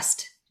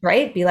adjust,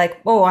 right? Be like,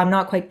 oh, I'm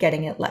not quite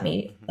getting it. Let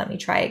me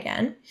try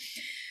again.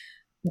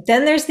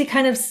 Then there's the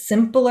kind of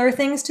simpler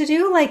things to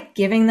do, like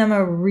giving them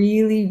a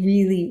really,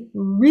 really,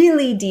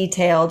 really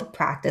detailed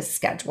practice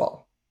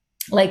schedule.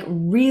 Like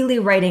really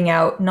writing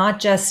out, not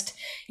just,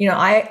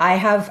 I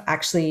have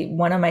actually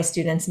one of my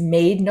students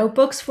made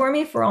notebooks for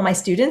me for all my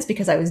students,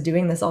 because I was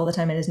doing this all the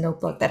time in his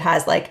notebook that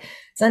has like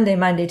Sunday,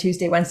 Monday,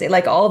 Tuesday, Wednesday,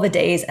 like all the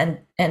days, and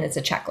it's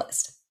a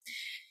checklist.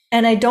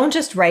 And I don't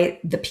just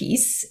write the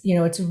piece,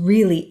 it's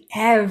really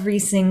every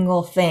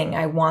single thing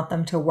I want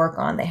them to work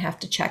on. They have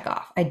to check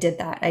off. I did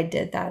that. I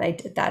did that. I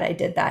did that. I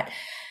did that.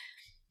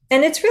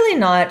 And it's really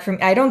not for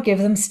me. I don't give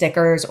them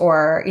stickers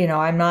or,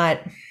 I'm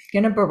not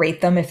going to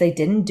berate them if they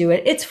didn't do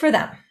it. It's for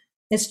them.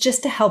 It's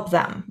just to help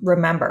them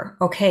remember,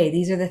 okay,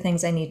 these are the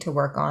things I need to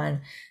work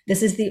on.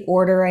 This is the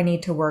order I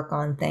need to work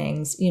on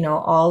things,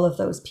 all of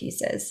those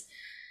pieces.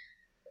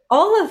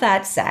 All of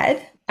that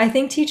said, I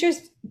think teachers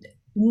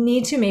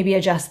need to maybe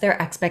adjust their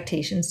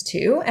expectations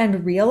too,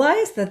 and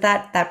realize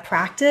that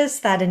practice,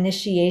 that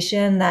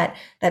initiation, that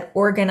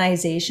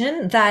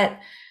organization,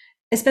 that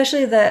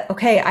especially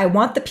okay, I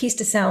want the piece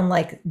to sound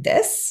like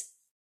this.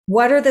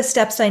 What are the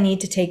steps I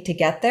need to take to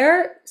get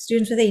there?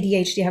 Students with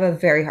ADHD have a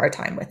very hard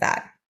time with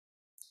that,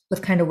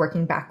 with kind of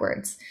working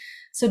backwards.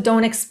 So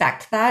don't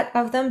expect that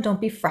of them.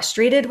 Don't be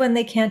frustrated when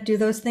they can't do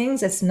those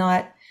things. It's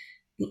not,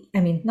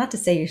 I mean, not to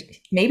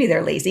say maybe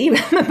they're lazy,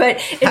 but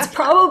it's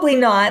probably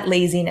not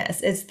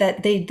laziness. It's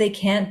that they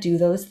can't do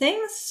those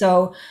things.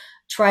 So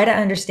try to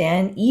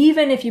understand,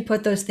 even if you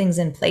put those things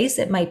in place,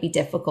 it might be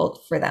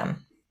difficult for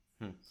them.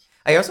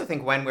 I also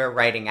think when we're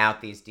writing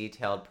out these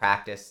detailed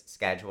practice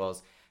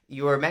schedules,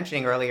 you were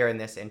mentioning earlier in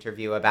this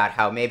interview about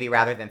how maybe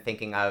rather than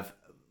thinking of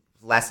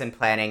lesson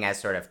planning as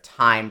sort of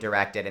time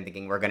directed and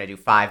thinking we're going to do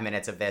 5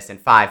 minutes of this and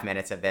 5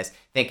 minutes of this,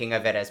 thinking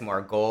of it as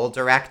more goal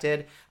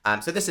directed.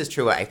 So this is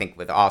true, I think,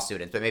 with all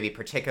students, but maybe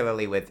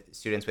particularly with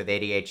students with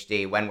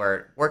ADHD, when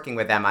we're working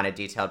with them on a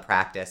detailed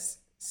practice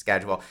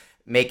schedule,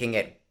 making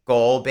it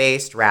goal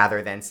based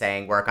rather than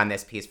saying work on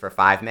this piece for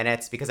 5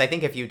 minutes. Because I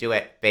think if you do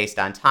it based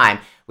on time,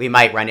 we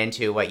might run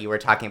into what you were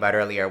talking about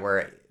earlier,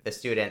 where the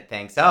student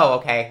thinks, oh,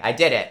 okay, I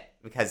did it,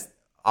 because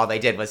all they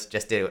did was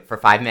just do it for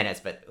 5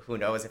 minutes, but who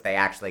knows if they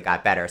actually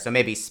got better. So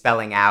maybe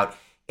spelling out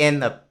in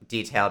the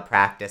detailed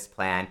practice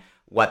plan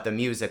what the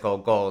musical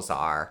goals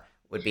are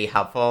would be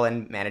helpful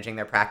in managing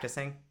their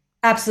practicing.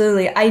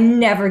 Absolutely. I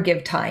never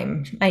give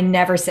time. I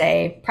never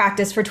say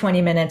practice for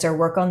 20 minutes or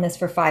work on this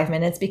for 5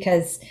 minutes,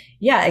 because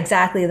yeah,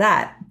 exactly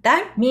that.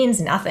 That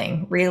means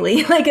nothing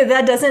really. Like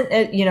that doesn't,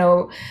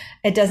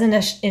 it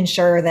doesn't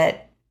ensure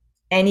that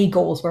any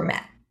goals were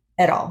met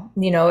at all.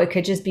 It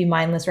could just be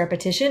mindless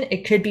repetition.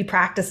 It could be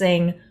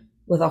practicing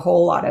with a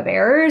whole lot of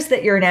errors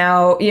that you're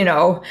now,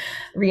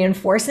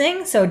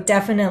 reinforcing. So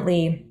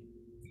definitely,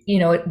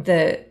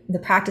 the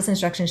practice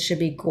instructions should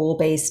be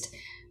goal-based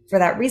for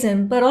that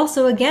reason. But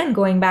also, again,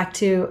 going back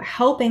to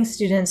helping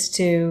students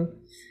to,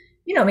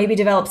 maybe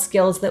develop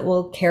skills that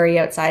will carry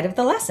outside of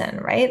the lesson,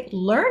 right?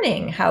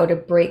 Learning how to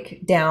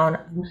break down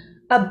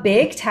a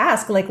big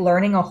task, like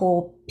learning a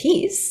whole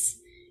piece,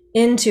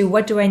 into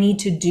what do I need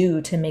to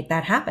do to make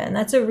that happen.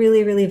 That's a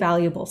really, really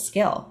valuable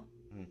skill.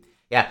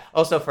 Yeah.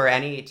 Also, for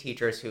any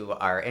teachers who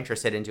are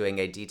interested in doing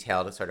a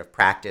detailed sort of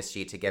practice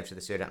sheet to give to the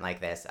student like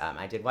this,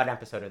 I did one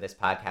episode of this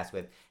podcast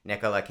with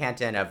Nicola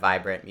Canton of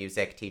Vibrant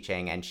Music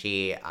Teaching, and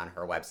she, on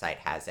her website,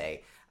 has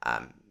a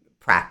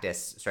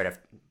practice sort of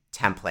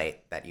template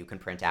that you can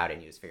print out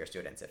and use for your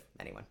students, if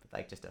anyone would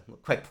like. Just a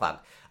quick plug.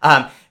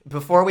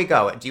 Before we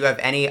go, do you have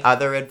any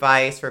other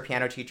advice for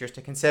piano teachers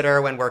to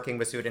consider when working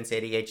with students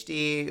with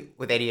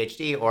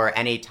ADHD, or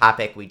any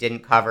topic we didn't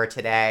cover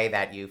today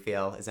that you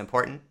feel is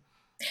important?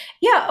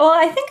 Yeah, well,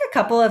 I think a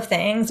couple of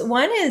things.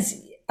 One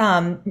is,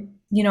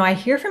 I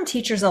hear from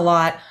teachers a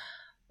lot,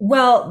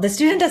 well, the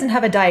student doesn't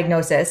have a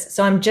diagnosis,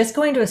 so I'm just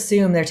going to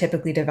assume they're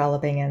typically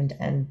developing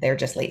and they're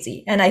just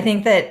lazy. And I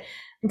think that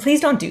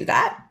please don't do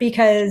that,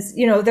 because,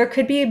 there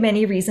could be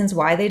many reasons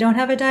why they don't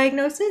have a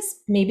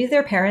diagnosis. Maybe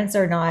their parents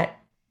are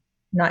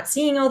not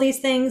seeing all these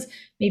things.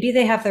 Maybe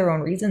they have their own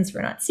reasons for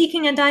not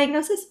seeking a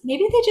diagnosis.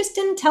 Maybe they just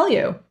didn't tell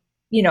you,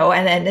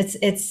 and then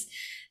it's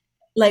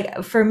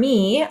like, for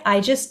me,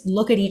 I just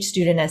look at each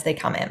student as they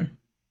come in.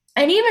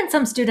 And even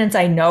some students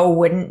I know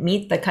wouldn't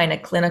meet the kind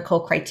of clinical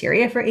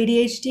criteria for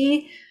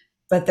ADHD,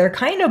 but they're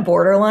kind of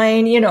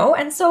borderline,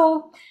 and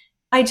so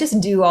I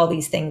just do all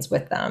these things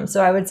with them.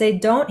 So I would say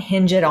don't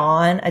hinge it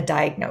on a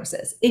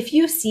diagnosis. If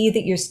you see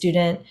that your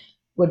student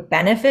would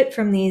benefit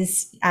from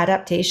these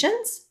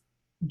adaptations,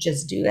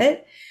 just do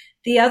it.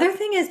 The other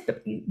thing is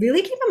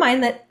really keep in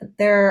mind that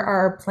there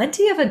are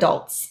plenty of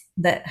adults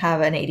that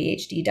have an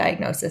ADHD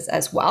diagnosis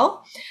as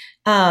well.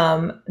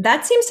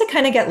 That seems to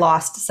kind of get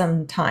lost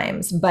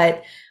sometimes,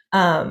 but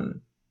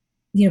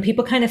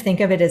people kind of think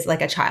of it as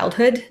like a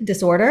childhood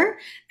disorder.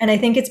 And I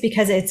think it's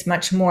because it's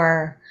much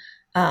more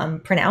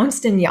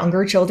pronounced in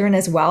younger children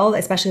as well,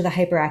 especially the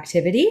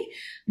hyperactivity.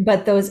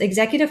 But those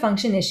executive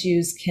function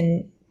issues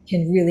can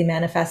really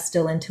manifest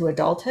still into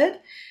adulthood.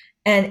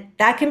 And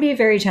that can be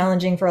very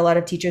challenging for a lot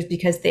of teachers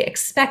because they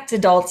expect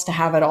adults to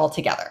have it all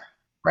together,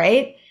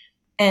 right?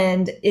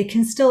 And it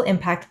can still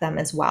impact them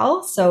as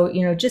well. So,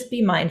 just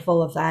be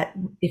mindful of that.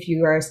 If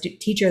you are a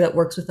teacher that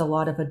works with a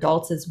lot of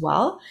adults as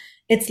well,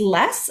 it's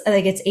less,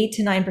 like it's 8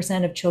 to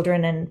 9% of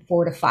children and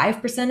 4 to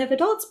 5% of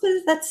adults, but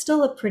that's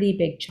still a pretty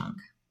big chunk.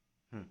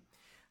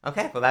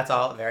 Okay, well, that's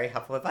all very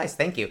helpful advice.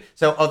 Thank you.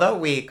 So although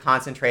we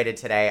concentrated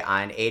today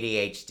on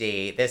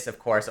ADHD, this, of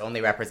course,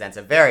 only represents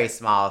a very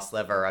small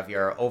sliver of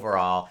your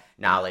overall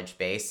knowledge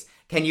base.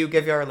 Can you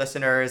give your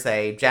listeners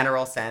a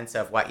general sense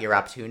of what you're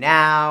up to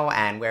now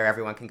and where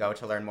everyone can go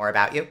to learn more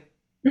about you?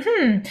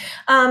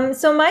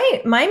 So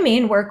my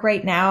main work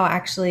right now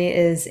actually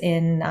is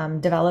in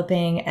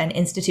developing an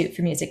institute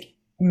for music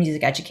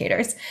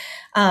educators.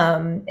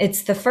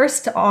 It's the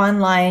first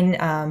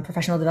online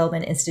professional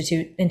development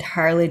institute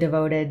entirely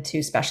devoted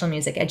to special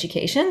music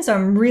education. So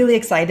I'm really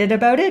excited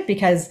about it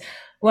because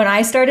When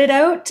I started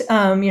out,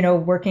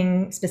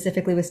 working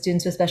specifically with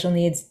students with special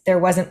needs, there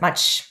wasn't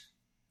much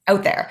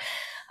out there.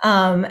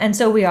 And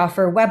so we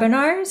offer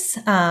webinars,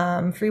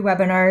 free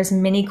webinars,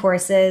 mini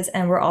courses,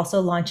 and we're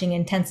also launching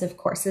intensive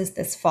courses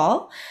this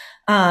fall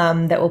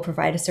that will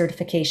provide a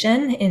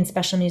certification in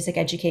special music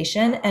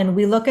education. And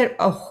we look at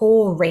a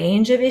whole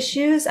range of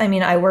issues. I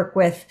mean, I work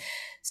with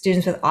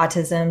students with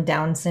autism,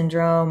 Down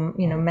syndrome,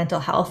 mental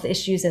health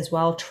issues as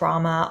well,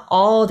 trauma,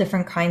 all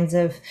different kinds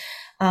of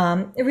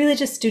really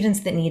just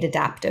students that need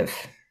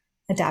adaptive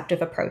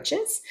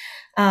approaches.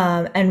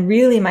 And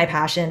really my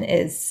passion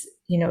is,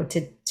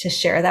 to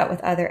share that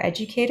with other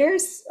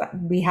educators.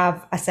 We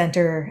have a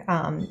center,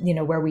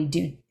 where we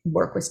do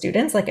work with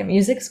students like a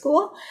music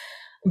school.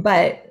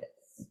 But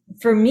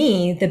for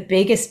me, the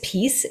biggest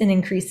piece in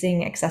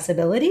increasing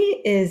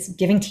accessibility is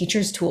giving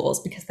teachers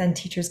tools, because then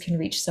teachers can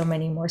reach so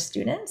many more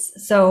students.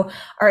 So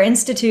our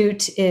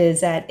institute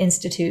is at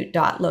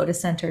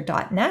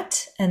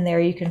institute.lotuscenter.net, and there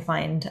you can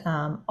find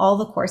all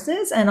the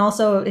courses. And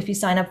also, if you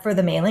sign up for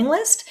the mailing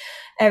list,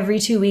 every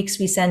 2 weeks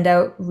we send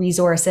out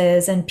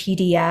resources and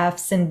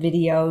PDFs and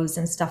videos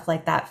and stuff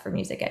like that for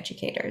music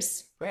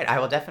educators. Great. I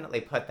will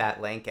definitely put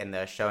that link in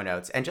the show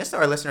notes. And just so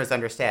our listeners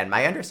understand,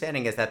 my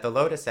understanding is that the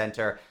Lotus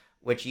Center,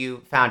 which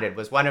you founded,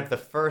 was one of the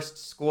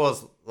first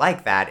schools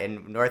like that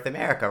in North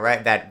America,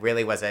 right? That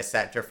really was a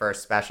center for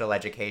special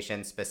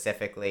education,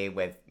 specifically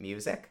with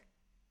music.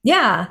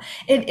 Yeah,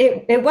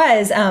 it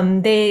was.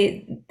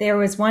 There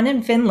was one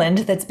in Finland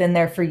that's been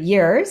there for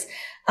years.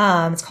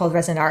 It's called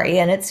Resonari,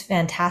 and it's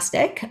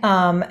fantastic.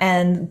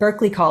 And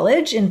Berkeley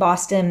College in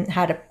Boston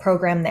had a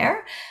program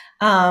there.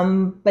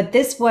 But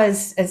this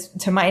was, as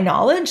to my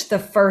knowledge, the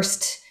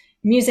first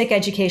music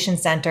education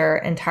center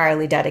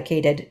entirely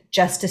dedicated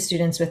just to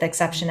students with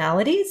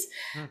exceptionalities.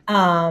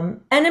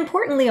 And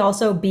importantly,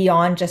 also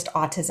beyond just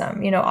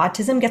autism.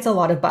 Autism gets a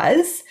lot of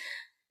buzz,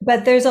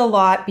 but there's a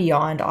lot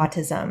beyond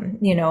autism,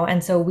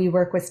 and so we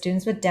work with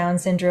students with Down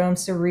syndrome,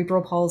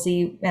 cerebral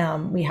palsy.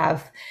 We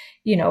have,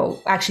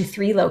 actually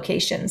 3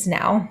 locations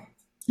now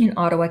in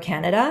Ottawa,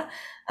 Canada.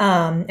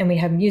 And we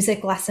have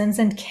music lessons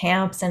and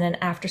camps and an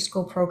after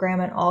school program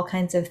and all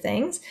kinds of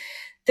things.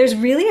 There's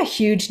really a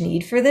huge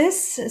need for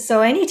this.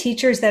 So any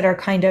teachers that are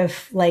kind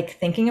of like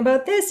thinking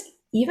about this,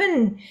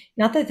 even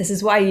not that this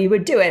is why you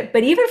would do it,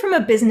 but even from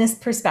a business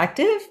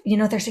perspective,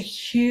 there's a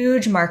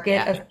huge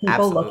market of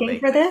people looking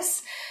for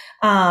this.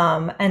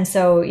 And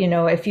so,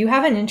 if you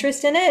have an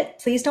interest in it,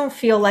 please don't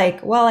feel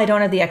like, well, I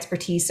don't have the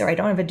expertise or I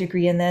don't have a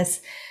degree in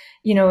this.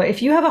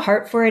 If you have a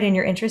heart for it and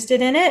you're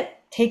interested in it,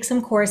 take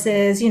some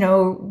courses,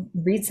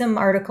 read some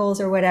articles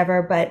or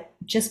whatever, but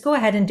just go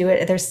ahead and do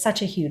it. There's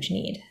such a huge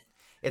need.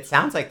 It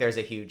sounds like there's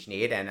a huge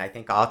need, and I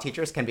think all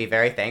teachers can be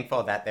very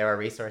thankful that there are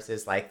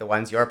resources like the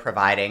ones you're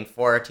providing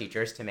for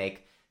teachers to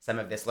make some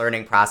of this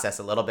learning process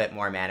a little bit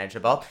more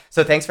manageable.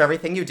 So thanks for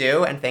everything you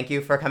do, and thank you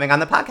for coming on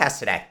the podcast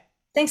today.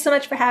 Thanks so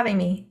much for having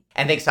me.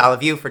 And thanks to all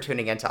of you for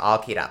tuning in to All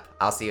Keyed Up.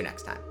 I'll see you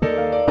next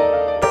time.